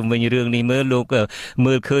នៈជុំវិញរឿងនេះមើលលោក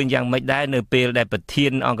មើលឃើញយ៉ាងម៉េចដែរនៅពេលដែលប្រធា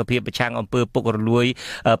នអង្គភិបប្រឆាំងអំពើពុករលួយ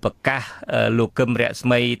ប្រកាសលោកកឹមរស្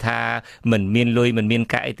មីថាមិនមានលុយមិនមាន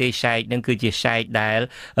កាក់អីទេឆែកនឹងគឺជាឆែកដែល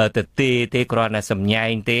ទេគ្រាន់តែសម្ញែ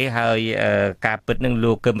ងទេហើយការពិតនឹង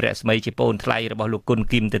លោកកឹមរស្មីជាប្អូនថ្លៃរបស់លោកគុណ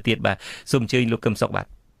គឹមទៅទៀតបាទសូមអញ្ជើញលោកកឹមសុខបាទ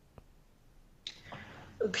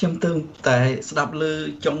ខ្ញុំទើបតែស្ដាប់លើ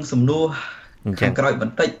ចុងសំណួរខាងក្រោយប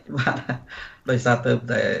ន្តិចបាទដោយសារទើប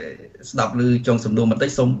តែស្ដាប់ឮចុងសំណួរបន្តិច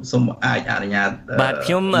សូមអាចអនុញ្ញាតបាទ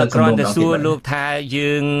ខ្ញុំគ្រាន់តែសួរលោកថា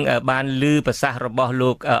យើងបានឮប្រសាសន៍របស់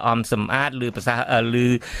លោកអំសំអាតឬប្រសាសន៍ឬ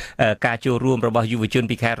ការចូលរួមរបស់យុវជន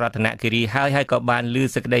ពីខេត្តរតនគិរីហើយក៏បានឮ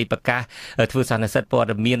សេចក្តីប្រកាសធ្វើសន្និសីទព័ត៌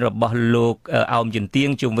មានរបស់លោកអោមយន្តទៀង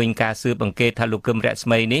ជុំវិញការស៊ើបអង្កេតថាលោកកឹមរស្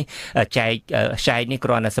មីនេះចែកនេះគ្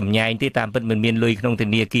រាន់តែសម្ញែងទេតាមពិតមិនមានលុយក្នុងធ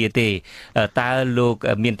នាគារទេតើលោក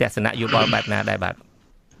មានទស្សនៈយោបល់បែបណាដែរបាទ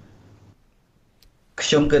ខ្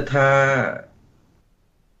ញុំគិតថា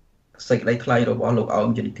សេចក្តីថ្លែងរបស់លោកអោម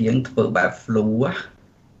យន្តទៀងធ្វើបែប flow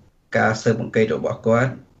ការស៊ើបអង្កេតរបស់គា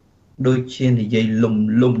ត់ដូចជានិយាយលំ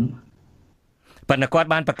ប៉ុន្តែគាត់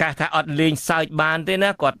បានប្រកាសថាអត់លេងសើចបានទេណា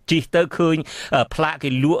គាត់ជិះទៅឃើញផ្លាកគេ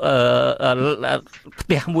លក់ផ្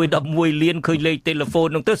ទះមួយ11លានឃើញលេខទូរស័ព្ទ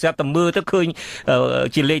នោះទៅស្រាប់តែមើលទៅឃើញ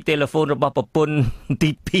ជាលេខទូរស័ព្ទរបស់ប្រពន្ធ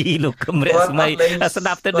ទី2លោកកឹមរស្មីស្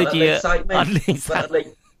ដាប់ទៅដូចជាអត់លេងសើ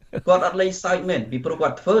ចគាត់អត់លេងសើចមែនពីព្រោះគា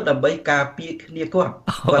ត់ធ្វើដើម្បីការពារគ្នាគាត់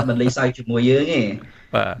មិនលេងសើចជាមួយយើងទេ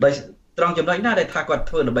បាទត្រង់ចំណុចណាដែលថាគាត់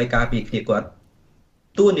ធ្វើដើម្បីការពារគ្នាគាត់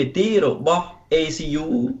តួនាទីរបស់ ACU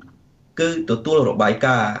គឺទទួលរបាយ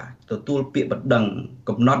ការណ៍ទទួលពាក្យបណ្ដឹង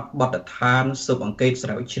កំណត់បទដ្ឋានស៊ើបអង្កេតស្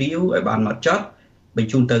រាវជ្រាវឲ្យបានមកចត់បញ្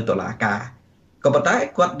ជូនទៅតុលាការក៏ប៉ុន្តែ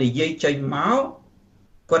គាត់និយាយចេញមក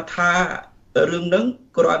គាត់ថារឿងហ្នឹង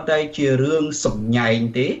គ្រាន់តែជារឿងសម្ញែង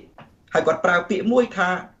ទេហើយគាត់ប្រើពាក្យមួយថា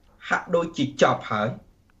ហាក់ដូចជាចប់ហើយ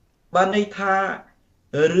បានន័យថា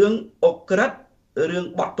រឿងអុក្រិតរឿង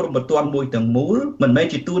បទព្រហ្មទណ្ឌមួយទាំងមូលមិនមែន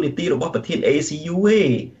ជាតួនាទីរបស់ប្រធាន ACU ទេ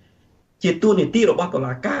ជាតួនាទីរបស់តុ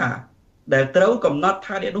លាការដែលត្រូវកំណត់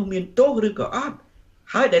ថាអ្នកនោះមានទោសឬក៏អត់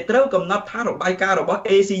ហើយដែលត្រូវកំណត់ថារបាយការណ៍របស់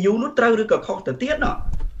ACU នោះត្រូវឬក៏ខុសទៅទៀតណោះ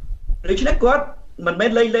ដូច្នេះគាត់មិនមែ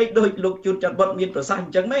នលេងដូចលោកជួនច័ន្ទវត្តមានប្រសាសន៍អ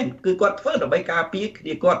ញ្ចឹងមែនគឺគាត់ធ្វើដើម្បីការពារគ្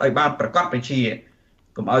នាគាត់ឲ្យបានប្រកបប្រជា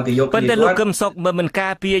កុំឲ្យគេយកប៉ុន្តែលោកកឹមសុខបើមិនកា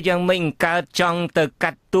រពារយ៉ាងម៉េចកើតចង់ទៅ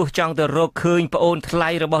កាត់ទោសចង់ទៅរកឃើញប្អូនថ្លៃ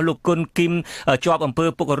របស់លោកគុណគឹមជាប់អំពើ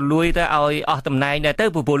ពុករលួយទៅឲ្យអស់តំណែងដែរទៅ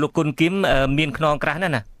ព្រោះលោកគុណគឹមមានខ្នងក្រាស់ណា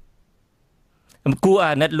ស់ គួរ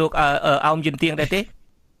អាណិតលោកអោមយិនទៀងដែរទេ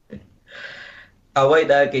អ្វី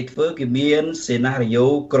ដែលគេធ្វើគេមានសេណារីយ៉ូ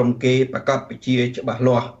ក្រុមគេប្រកាសពជាច្បាស់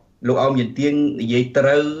លាស់លោកអោមយិនទៀងនិយាយត្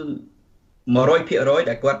រូវ 100%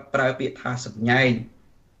 ដែលគាត់ប្រើពាក្យថាសម្ញែង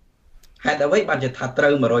ហេតុអ្វីបានជាថាត្រូ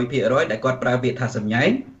វ 100% ដែលគាត់ប្រើពាក្យថាសម្ញែង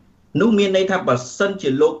នោះមានន័យថាបើសិនជា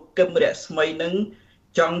លោកកឹមរស្មីនឹង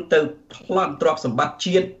ចង់ទៅប្លន់ទ្រព្យសម្បត្តិ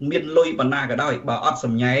ជាតិមានលុយបណ្ណាក៏ដោយបើអត់ស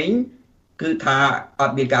ម្ញែងគឺថាអ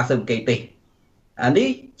ត់មានការស៊ើបអង្កេតទេអានេះ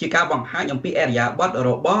ជាការបង្ហាញអំពីអរិយាប័ត្រ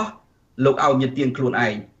របស់លោកអោមយិនទៀងខ្លួនឯ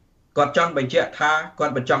ងគាត់ចង់បញ្ជាក់ថាគា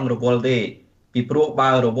ត់មិនចង់រវល់ទេពីព្រោះបើ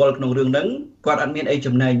រវល់ក្នុងរឿងហ្នឹងគាត់អត់មានអី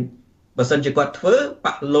ចំណេញបើសិនជាគាត់ធ្វើ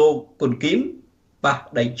ប៉ះលោកគុណគីមប៉ះ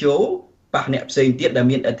ដៃជោប៉ះអ្នកផ្សេងទៀតដែល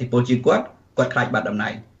មានឥទ្ធិពលជាងគាត់ខ្លាចបាត់តំណែ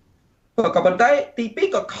ងក៏ប៉ុន្តែទី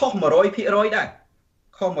2ក៏ខុស 100% ដែរ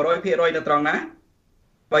ខុស 100% នៅត្រង់ណា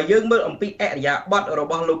បើយើងមើលអំពីអរិយាប័ត្ររ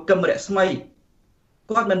បស់លោកកឹមរស្មី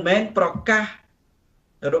គាត់មិនមែនប្រកាស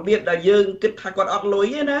របៀបដែលយើងគិតថាគាត់អត់លុយ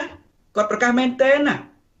ទេណាគាត់ប្រកាសមែនទេណា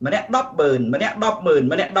ម្នាក់ 100000 ម្នាក់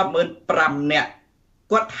 100,000 ម្នាក់ 105,000 5នាក់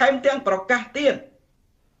គាត់ថែមទាំងប្រកាសទៀត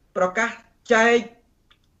ប្រកាសចែក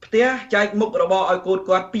ផ្ទះចែកមុខរបរឲ្យកូន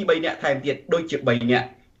គាត់ 2-3 នាក់ថែមទៀតដូចជា3នាក់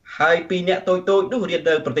ហើយ2នាក់តូចៗនោះរៀន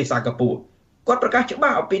នៅប្រទេសសិង្ហបុរីគាត់ប្រកាសច្បា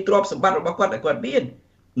ស់អំពីទ្រព្យសម្បត្តិរបស់គាត់ដែលគាត់មាន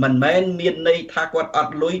មិនមែនមានន័យថាគាត់អ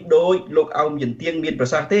ត់លុយដោយលោកអោមយិនទៀងមានប្រ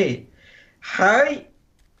សាសន៍ទេហើយ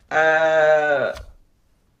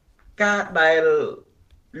ការដែល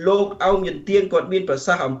លោកអោមយិនទៀងគាត់មានប្រ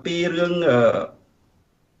សាសន៍អំពីរឿង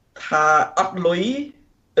ថាអត់លុយ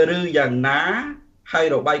ឬយ៉ាងណាហើយ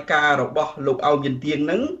របាយការណ៍របស់លោកអោមយិនទៀង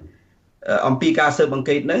នឹងអំពីការស៊ើបអង្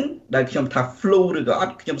កេតនឹងដែលខ្ញុំថា flu ឬក៏អ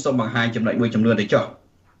ត់ខ្ញុំសូមបង្ហាញចំណុចមួយចំនួនទៅចុះ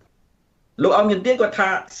លោកអោមយិនទៀងគាត់ថា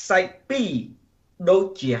សាច់2ដូច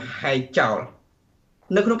ជាហែកចោល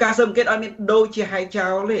នៅក្នុងការស៊ើបអង្កេតអត់មានដូចជាហែកចោ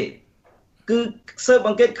លទេគឺស៊ើប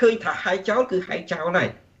អង្កេតឃើញថាហែកចោលគឺហែកចោលហើយ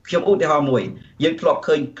ខ្ញុំឧទាហរណ៍មួយយើងធ្លាប់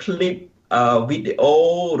ឃើញคลิปវីដេអូ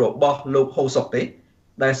របស់លោកហូសុកទេ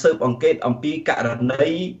ដែលស៊ើបអង្កេតអំពីករ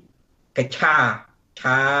ណីកច្ឆា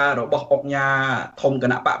របស់អង្គការធំគ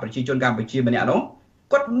ណៈបកប្រជាជនកម្ពុជាម្នាក់នោះ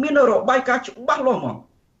គាត់មានរបាយការណ៍ច្បាស់លាស់ហ្មង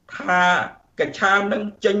ថាកច្ឆានឹង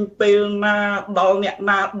ចេញពេលណាដល់អ្នក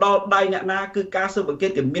ណាដល់ដៃអ្នកណាគឺការស៊ើបអង្កេត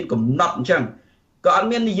គេមានកំណត់អញ្ចឹងក៏អត់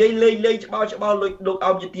មាននិយាយលេងច្បាស់លោក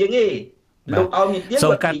អោមយិនទៀងទេលោកអោមយិនទៀងសូ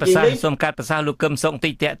មកាត់ប្រសាសន៍លោកកឹមសុខតិ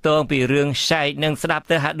ចតាក់ទងពីរឿងឆែកនឹងស្ដាប់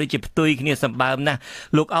ទៅហាក់ដូចជាផ្ទុយគ្នាសម្បើមណាស់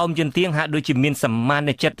លោកអោមយិនទៀងហាក់ដូចជាមានសមាន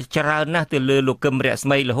ចិត្តច្រើនណាស់ទៅលើលោកកឹមរស្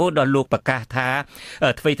មីរហូតដល់លោកប្រកាសថា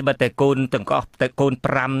អ្វីត្បិតតែកូនទាំងអស់តែកូន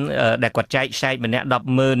5ដែលគាត់ចែកឆែកម្នាក់ 100000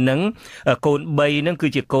 ហ្នឹងកូន3ហ្នឹងគឺ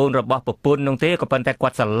ជាកូនរបស់ប្រពន្ធនោះទេក៏ប៉ុន្តែគា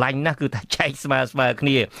ត់ស្រឡាញ់ណាស់គឺថាចែកស្មើគ្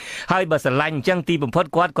នាហើយបើស្រឡាញ់អញ្ចឹងទីបំផុត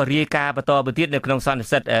គាត់ក៏រាយការណ៍បន្តទៅទៀតនៅក្នុងសន្និ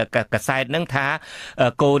សីទកាសែតហ្នឹងថា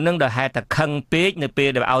កូនហ្នឹងដែលហេតុតែខឹងពេកនៅពេល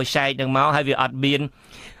ដែលឲ្យឆែកនឹងមកហើយវាអត់មាន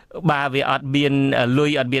វាអត់មានលុ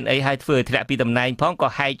យអត់មានអីហើយធ្វើឲ្យធ្លាក់ពីតំណែងផងក៏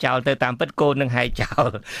ហែកចោលទៅតាមពិតកូននឹងហែកចោល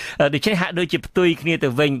ដូច្នេះហាក់ដូចជាផ្ទុយគ្នាទៅ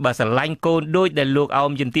វិញបើស្រឡាញ់កូនដូចដែលលោកអោ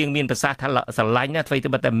មយិនទៀងមានប្រសាសន៍ថាស្រឡាញ់ណាធ្វើទៅ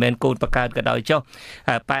បើតែមិនមែនកូនបកើតក៏ដោយចុះ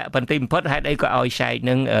បន្តិចបំផុតហេតុអីក៏ឲ្យឆែក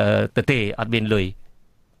នឹងទៅទេអត់មានលុយ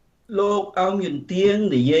លោកអោមយិនទៀង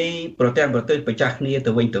និយាយប្រទេសប្រចាស់គ្នា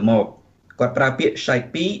ទៅវិញទៅមកគាត់ប្រើពាក្យឆែក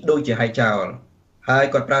2ដូចជាហែកចោលហើយ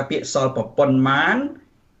គាត់ប្រើពាក្យសល់ប្រពន្ធម៉ាន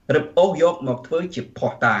រឹបអូសយកមកធ្វើជាភ័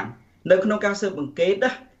ស្តុតាងនៅក្នុងការស៊ើបអង្កេត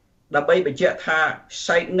ណាដើម្បីបញ្ជាក់ថា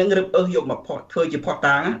សាច់នឹងរឹបអូសយកមកធ្វើជាភ័ស្តុ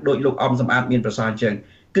តាងដោយលោកអំសំអាតមានប្រសាសន៍អញ្ចឹង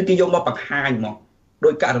គឺគេយកមកបង្ហាញមក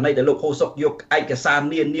ដោយករណីដែលលោកហូសុកយកឯកសារ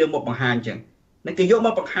នានាមកបង្ហាញអញ្ចឹងនឹងគេយកម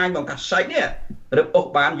កបង្ហាញមកថាសាច់នេះរឹបអូស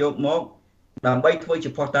បានយកមកដើម្បីធ្វើជា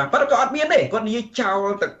ភ័ស្តុតាងប៉ុន្តែក៏អត់មានទេគាត់និយាយចោល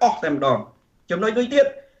ទាំងអស់តែម្ដងចំណុចមួយទៀត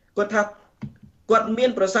គាត់ថាគាត់មាន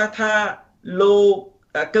ប្រសាសន៍ថាលោក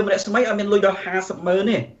កឹមរស្មីអត់មានលុយដល់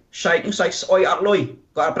 50,000 ទេឆែកនឹងឆែកស្អុយអត់លុយ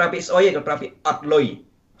គាត់អត់ប្រើពាក្យស្អុយទេគាត់ប្រើពាក្យអត់លុយ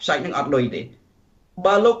ឆែកនឹងអត់លុយទេ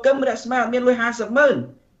បើលោកកឹមរស្មីអត់មានលុយ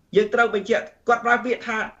 50,000 យើងត្រូវបញ្ជាក់គាត់ប្រើពាក្យ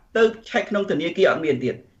ថាទៅឆែកក្នុងធនាគារអត់មាន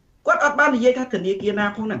ទៀតគាត់អត់បាននិយាយថាធនាគារណា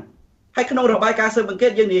ផងហ្នឹងហើយក្នុងរបាយការណ៍ស៊ើបអង្កេ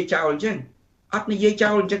តយើងនិយាយចោលអញ្ចឹងអត់និយាយចោ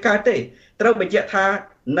លអញ្ចឹងកើតទេត្រូវបញ្ជាក់ថា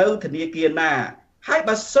នៅធនាគារណាហើយ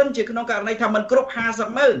បើសិនជាក្នុងករណីថាมันគ្រប់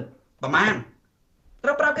 50,000 ប្រមាណត្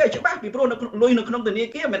រូវប្រាប់គេឲ្យច្បាស់ពីព្រោះលុយនៅក្នុងធនា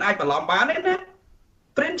គារមិនអាចបន្លំបានទេណា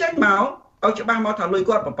ព្រិនចេញមកឲ្យច្បាស់មកថាលុយ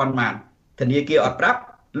គាត់ប៉ុណ្ណាធនាគារអត់ប្រាប់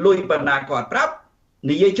លុយប៉ុណ្ណាក៏អត់ប្រាប់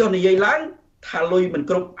និយាយចុះនិយាយឡើងថាលុយមិន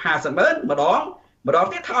គ្រប់ 50,000 ម្ដង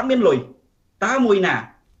ទៀតថាអត់មានលុយតើមួយណា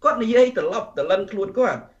គាត់និយាយត្រឡប់ត្រឡិនខ្លួន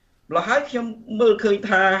គាត់ម្ល៉េះហើយខ្ញុំមើលឃើញ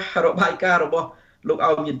ថារបាយការណ៍របស់លោក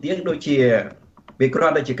អោមយិនទៀងដូចជាវាគ្រា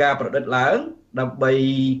ន់តែជាការប្រឌិតឡើងដើម្បី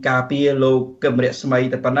ការពារលោកកឹមរស្មី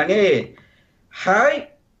តែប៉ុណ្ណឹងឯងហើយ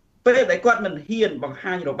ពេលដែលគាត់មិនហ៊ានបង្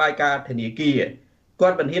ហាញរបាយការណ៍ធនាគារ គា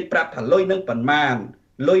ត់មិនហ៊ានប្រាប់ថាលុយនឹងប៉ុន្មាន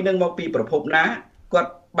លុយនឹងមកពីប្រភពណាគា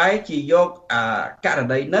ត់បែរជាយកករ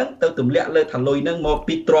ណីហ្នឹងទៅទម្លាក់លើថាលុយហ្នឹងមក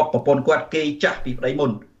ពីទ្រព្យប្រពន្ធគាត់គេចាស់ពីប្តីមុ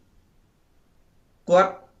នគា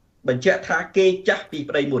ត់បញ្ជាក់ថាគេចាស់ពី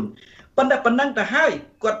ប្តីមុនប៉ុន្តែប៉ុណ្ណឹងទៅហើយ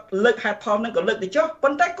គាត់លើកហេតុផលហ្នឹងក៏លើកទៅចុះ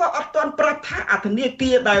ប៉ុន្តែគាត់អត់ទាន់ប្រាប់ថាអធនា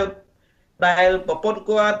គារដែលប្រពន្ធ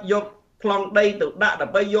គាត់យកប្លង់ដីទៅដាក់ដើ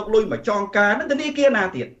ម្បីយកលុយមកចងការហ្នឹងធនាគារណា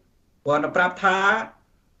ទៀតគាត់ប្រាប់ថា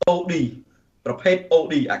OD ប្រភេទ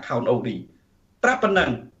OD account OD ប្រាប់ប៉ុណ្ណឹង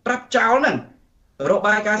ប្រាប់ចោលហ្នឹងរ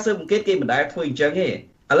បាយការណ៍ស៊ើបអង្កេតគេមិនដែលធ្វើអញ្ចឹងទេឥ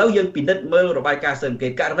ឡូវយើងពិនិត្យមើលរបាយការណ៍ស៊ើបអង្កេ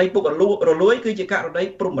តករណីពុករលួយគឺជាករណី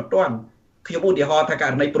ព្រំប្រទានខ្ញុំឧទាហរណ៍ថាក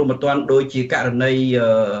រណីព្រំប្រទានដូចជាករណី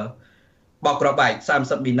បោកក្របែក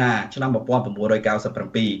30មីនាឆ្នាំ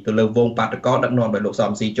1997ទៅលើវងបាតកោដឹកនាំដោយលោក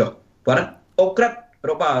សំស៊ីចុះគាត់អូក្រិត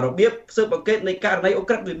របស់របៀបស៊ើបអង្កេតនៃករណីអូ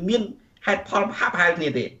ក្រិតវាមានហេតុផលហាក់ប្រហែលគ្នា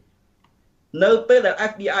ទេនៅពេលដែល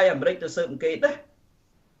FBI អាមេរិកទៅស៊ើបអង្កេតណា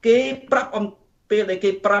គេប្រាប់ពេលដែលគេ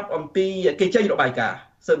ប្រាប់អំពីគេចេញរបាយការណ៍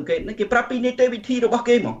ស៊ើបអង្កេតនេះគេប្រាប់ពីនីតិវិធីរបស់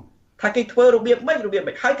គេមកថាគេធ្វើរបៀបម៉េច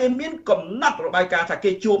ហើយគេមានកំណត់របាយការណ៍ថា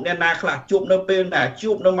គេជួបអ្នកណាខ្លះជួបនៅពេលណា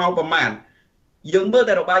ជួបនៅម៉ោងប្រមាណយើងមើល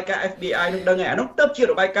តែរបាយការណ៍ FBI នឹងដឹងហើយអានោះទៅជា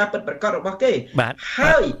របាយការណ៍ពិតប្រាកដរបស់គេ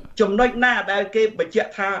ហើយចំណុចណាដែលគេបញ្ជា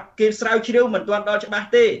ក់ថាគេស្រាវជ្រាវមិនទាន់ដល់ច្បាស់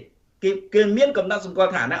ទេគេមានកំណត់សម្គា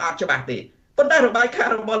ល់ថាហ្នឹងអត់ច្បាស់ទេប៉ុន្តែរបាយការ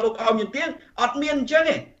ណ៍របស់លោកអមយន្តទៀងអត់មានអញ្ចឹង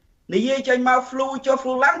ទេនិយាយចេញមក flu ចុះ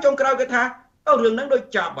flu ឡើងចុងក្រោយគេថារឿងហ្នឹងដូច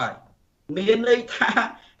ចាប់ហើយមានន័យថា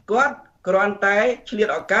គាត់គ្រាន់តែឆ្លៀត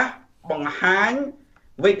ឱកាសបង្ហាញ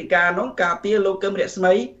វេទិកានោះការពារលោកកឹមរស្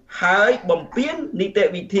មីហើយបំពេញនីតិ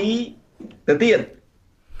វិធីទៅទៀត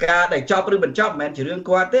ការដែលចប់ឬមិនចប់មិនមែនជារឿង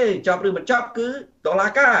គាត់ទេចប់ឬមិនចប់គឺតុលា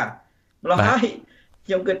ការម្ល៉េះហើយ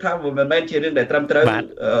ខ្ញុំគិតថាមិនមែនជារឿងដែលត្រឹមត្រូវ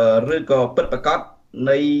ឬក៏ពិតប្រាកដ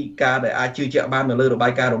នៃការដែលអាចជឿជាក់បាននៅលើរបា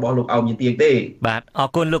យការណ៍របស់លោកអោមយន្តទៀងទេបាទអរ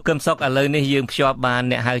គុណលោកកឹមសុខឥឡូវនេះយើងភ្ជាប់បាន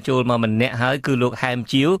អ្នកហៅចូលមកម្នាក់ហើយគឺលោកហែម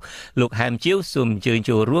ជីវលោកហែមជីវសូមអញ្ជើញ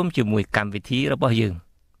ចូលរួមជាមួយកម្មវិធីរបស់យើង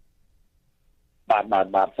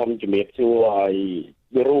បាទសូមជំរាបសួរឲ្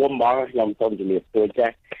យរួមមកខ្ញុំសូមជំរាបសួរចា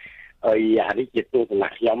ស់ហើយអានេះជាទស្សនៈ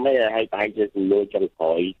ខ្ញុំទេហើយតែជាសំណួរចុងក្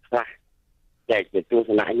រោយខ្លះតែជាទស្ស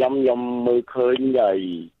នៈខ្ញុំមើលឃើញហើយ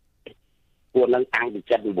ពួកនឹងតាំងពី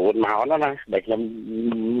79មកណាដែលខ្ញុំ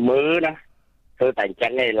មើលណាធ្វើតែអញ្ចឹ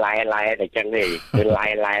ងឯងឡែតែអញ្ចឹងទេគឺឡែ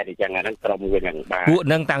តែអញ្ចឹងអាហ្នឹងក្រុមវិញហ្នឹងបាទពួក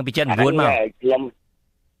នឹងតាំងពី79មកខ្ញុំ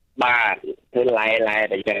បាទធ្វើឡែតែ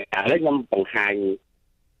អញ្ចឹងឥឡូវខ្ញុំបង្ហាញ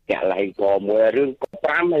កលៃក៏មួយរឿងក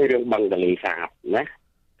5ហើយរឿងបឹងទលេសាបណា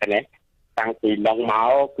ឃើញទេតាំងពីដងម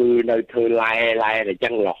កគឺនៅធ្វើឡែតែអញ្ចឹ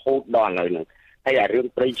ងរហូតដល់ឥឡូវហ្នឹងហើយអារឿង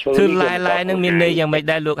ព្រៃឈើគឺឡែហ្នឹងមានន័យយ៉ាងម៉េច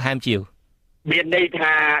ដែរលោកហែមជីវមានន័យ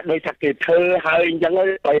ថាដោយថាគេធ្វើហើយអញ្ចឹង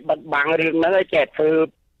ទៅបិទបាំងរឿងហ្នឹងឲ្យគេធ្វើ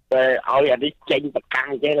ឲ្យអានេះចេញប្រកាស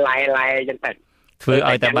ចេះឡែអញ្ចឹងទៅធ្វើ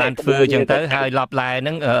ឲ្យតែបានធ្វើអញ្ចឹងទៅហើយឡប់ឡែហ្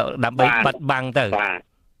នឹងដើម្បីបិទបាំងទៅ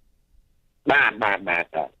បាទ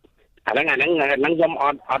អាហ្នឹងខ្ញុំអ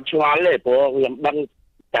ត់ឆ្ងល់ទេព្រោះខ្ញុំដឹង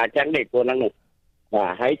តែអញ្ចឹងទេព្រោះហ្នឹងបា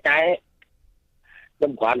ទហើយតែខ្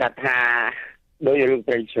ញុំគ្រាន់តែថាដោយរឿង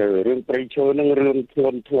ព្រៃឈើហ្នឹងរឿងធ្ង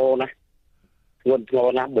ន់ធ្ងរ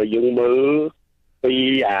ណាបើយើងមើលពី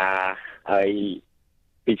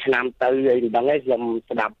ពីឆ្នាំទៅអីមិនដឹងទេខ្ញុំ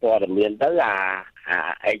ស្ដាប់ព័ត៌មានទៅ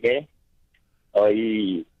អីគេអី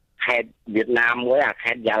ខេត្តវៀតណាមមួយ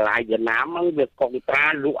ខេត្តយ៉ាឡាយវៀតណាមហ្នឹងវាកុងត្រា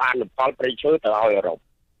លក់អនុផលព្រៃឈើទៅឲ្យអឺរ៉ុប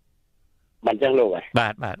មិនអញ្ចឹងលោកបា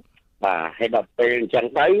ទហើយដល់ពេលអញ្ចឹង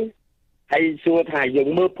ទៅហើយសួរថាយើង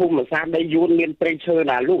មើលភូមិសាស្ត្រដីយួនមានព្រៃឈើ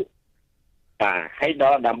ណាលក់បាទហើយដ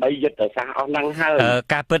ល់ដើម្បីយុទ្ធសាស្ត្រអស់ហ្នឹងហើយ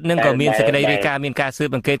ការពិតនឹងក៏មានសេចក្តីរាយការណ៍មានការស៊ើប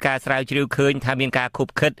អង្កេតការស្រាវជ្រាវឃើញថាមានការខុប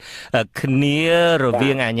ខិតគ្នារ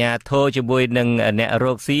វាងអាជ្ញាធរជាមួយនឹងអ្នករ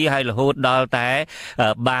កស៊ីហើយរហូតដល់តែ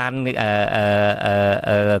បាន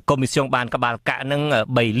កុំមីសបានក្បាលកាក់នឹង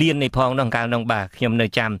3លាននៃផងនោះកាលនោះបាទខ្ញុំនៅ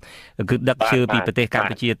ចាំគឺដឹកជើពីប្រទេសកម្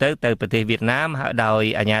ពុជាទៅប្រទេសវៀតណាមហើយដោយ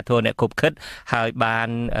អាជ្ញាធរអ្នកខុបខិតហើយបាន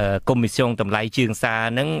កុំមីសតម្លៃជើងសារ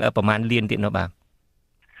នឹងប្រមាណលានទៀតនោះបាទ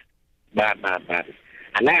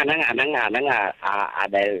អាហ្នឹង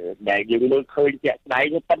ដែលយើងមើលឃើញជាក់ស្ដែ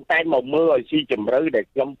ងប៉ុន្តែមកមើលឲ្យស៊ីជម្រៅដែល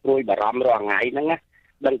ខ្ញុំព្រួយបារម្ភរាល់ថ្ងៃហ្នឹងណា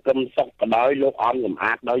ដឹងគឹមសុខក៏ដោយលោកអមសំ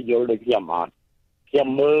អាតដោយយល់ដូចខ្ញុំអត់ខ្ញុំ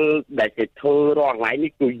មើលដែលគេធ្វើរាល់ថ្ងៃ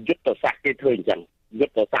នេះគឺយុទ្ធសាស្ត្រគេធ្វើអញ្ចឹ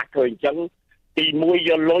ងទី1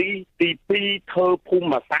យកលុយទី2ធ្វើភូ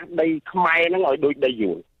មិសាស្ត្រដីខ្មែរហ្នឹងឲ្យដូចដី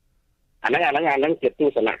យួនអាហ្នឹងជាទ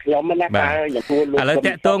ស្សនៈខ្ញុំណាតែខ្ញុំទួលោកឥឡូវ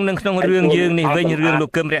តាក់ទងនឹងក្នុងរឿងយើងនេះវិញរឿងលោក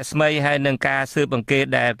កឹមរស្មីហើយនឹងការស៊ើបអង្កេត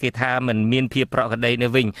ដែលគេថាมันមានភាពប្រក្រតីនៅ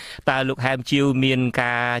វិញតើលោកហែមជីវមាន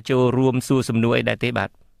ការចូលរួមសួរសំណួរអីដែរទេបាទ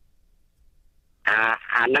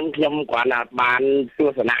អា អានឹងខ្ញុំគាត់ថាបានទ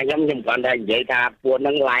ស្សនៈខ្ញុំគាត់តែនិយាយថាពួកហ្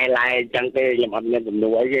នឹងឡាយអញ្ចឹងទេខ្ញុំអត់មានសំណួ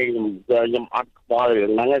រអីទេខ្ញុំអត់ខ្វល់រឿ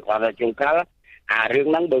ងហ្នឹងគាត់ថាជួនកាលអារឿង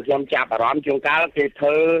ហ្នឹងបើខ្ញុំចាប់អារម្មណ៍ជួនកាលគេធ្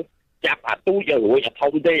វើចាប់អាទូចឲ្យរួចអា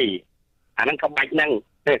ធំទេអាហ្នឹងក្បាច់ហ្នឹង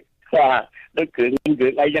ដូចគ្រឿង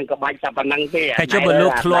អីចឹងក្បាច់តែប៉ុណ្្នឹងទេហើយចុះបើលោ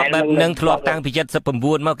កធ្លាប់បែបហ្នឹងធ្លាប់តាំងពី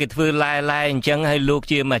79មកគេធ្វើឡាយអញ្ចឹងហើយលោក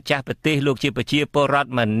ជាម្ចាស់ប្រទេសលោកជាប្រជាពលរដ្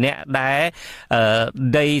ឋម្នាក់ដែរ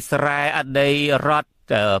ដីស្រែអដីរដ្ឋ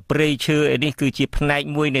ព្រៃឈើឯនេះគឺជាផ្នែក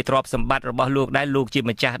មួយនៃទ្រព្យសម្បត្តិរបស់លោកដែរលោកជា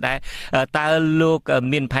ម្ចាស់ដែរតើលោក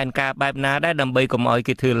មានផែនការបែបណាដែរដើម្បីកុំឲ្យ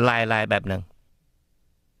គេធ្វើឡាយបែបហ្នឹង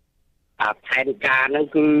ផែនការហ្នឹង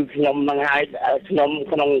គឺខ្ញុំនឹងឲ្យខ្ញុំ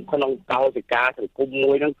ក្នុងកោសិកាសង្គម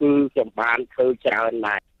មួយហ្នឹងគឺខ្ញុំបានធ្វើច្រើន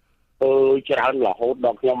ដែរធ្វើច្រើនរហូតដ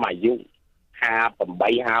ល់ខ្ញុំអាយុ58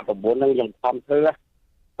 59ហ្នឹងខ្ញុំខំធ្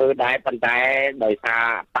វើដែរប៉ុន្តែដោយសារ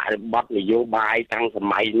បរិបទនយោបាយតាំងស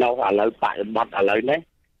ម័យនោះឥឡូវបរិបទឥឡូវនេះ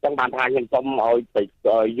ចឹងបានថាខ្ញុំសូមឲ្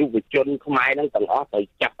យយុវជនខ្មែរហ្នឹងទាំងអស់ទៅ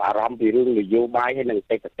ចាប់អារម្មណ៍ពីរឿងនយោបាយហើយនិង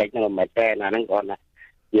សេដ្ឋកិច្ចហ្នឹងមិនមែនទេអាហ្នឹងគាត់ថា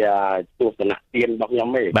ជាទស្សនៈទានរបស់ខ្ញុំ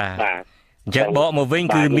ទេបាទអញ្ចឹងបកមកវិញ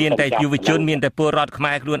គឺមានតែយុវជនមានតែពលរដ្ឋខ្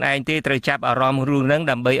មែរខ្លួនឯងទេត្រូវចាប់អារម្មណ៍រឿងហ្នឹង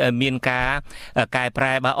ដើម្បីឲ្យមានការកែប្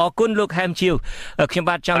រែបាទអរគុណលោកហែមជាវខ្ញុំ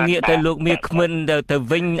បាទចង់ងាកទៅលោកមាសខ្មិនទៅ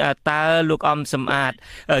វិញតើលោកអំសំអាត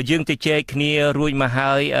យើងទៅជែកគ្នារួចមក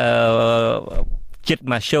ហើយចិត្ត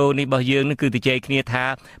មក show នេះរបស់យើងគឺទៅជែកគ្នាថា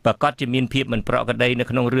ប្រកាសជាមានភាពមិនប្រក្រតីនៅ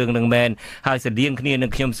ក្នុងរឿងនឹងមែនហើយស្តៀងគ្នានឹ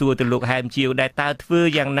ងខ្ញុំសួរទៅលោកហែមជាវដែរតើធ្វើ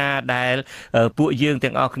យ៉ាងណាដែលពួកយើង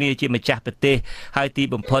ទាំងអស់គ្នាជាម្ចាស់ប្រទេសហើយទី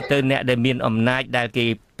បំផុតទៅអ្នកដែលមានអំណាចដែលគេ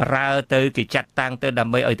ប្រើទៅគេចាត់តាំងទៅដើ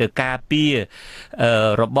ម្បីឲ្យទៅការពារ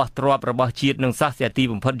របស់ទ្រព្យរបស់ជាតិនឹងសោះជាទី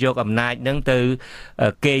បំផុតយកអំណាចនឹងទៅ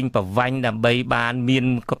កេងប្រវាញ់ដើម្បីបានមាន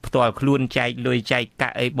ផ្ទាល់ខ្លួនចែកលុយចែកកា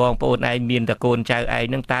ក់អីបងប្អូនឯងមានតកូនចៅឯង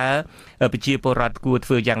នឹងតើប្រជាពលរដ្ឋគួរ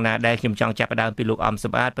ធ្វើយ៉ាងណាដែរខ្ញុំចង់ចាប់ផ្ដើមពីលោកអំ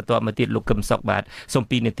សំអាតបន្ទាប់មកទៀតលោកកឹមសុខបាទសូម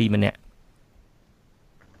2នាទីម្នាក់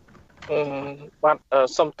បាទ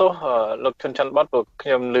សុំទោសលោកឈុនច័ន្ទបតព្រោះខ្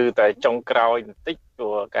ញុំឮតែចុងក្រោយបន្តិចព្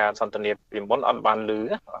រោះការសន្ទនាពីមុនអត់បានឮ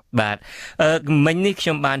បាទមិញនេះខ្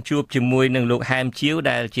ញុំបានជួបជាមួយនឹងលោកហែមជាវ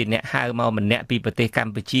ដែលជាអ្នកហៅមកម្នាក់ពីប្រទេសក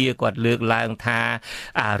ម្ពុជាគាត់លើកឡើងថា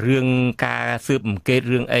រឿងការស៊ើបអង្កេត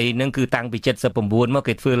រឿងអីហ្នឹងគឺតាំងពី79មក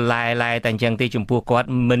គេធ្វើឡាយតែអញ្ចឹងទេចំពោះគាត់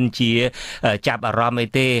មិនជាចាប់អារម្មណ៍អី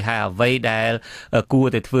ទេហើយអ្វីដែលគួរ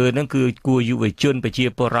តែធ្វើហ្នឹងគឺគួរយុវជនប្រជា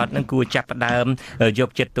ពលរដ្ឋហ្នឹងគួរចាប់ផ្ដើមយក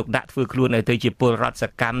ចិត្តទុកដាក់ធ្វើខ្លួនឲ្យទៅជាពលរដ្ឋស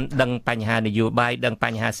កម្មដឹងបញ្ហានយោបាយដឹងប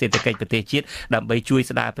ញ្ហាសេដ្ឋកិច្ចប្រទេសជាតិដើម្បីជួយ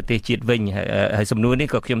ស្ដារប្រទេសជាតិវិញហើយសំណួរនេះ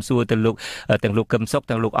ក៏ខ្ញុំសួរទៅលោកទាំងលោកកឹមសុខ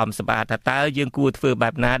ទាំងលោកអំសម្បត្តិថាតើយើងគួរធ្វើបែ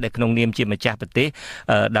បណាដែលក្នុងនាមជាម្ចាស់ប្រទេស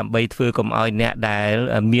ដើម្បីធ្វើកុំឲ្យអ្នកដែល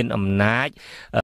មានអំណាច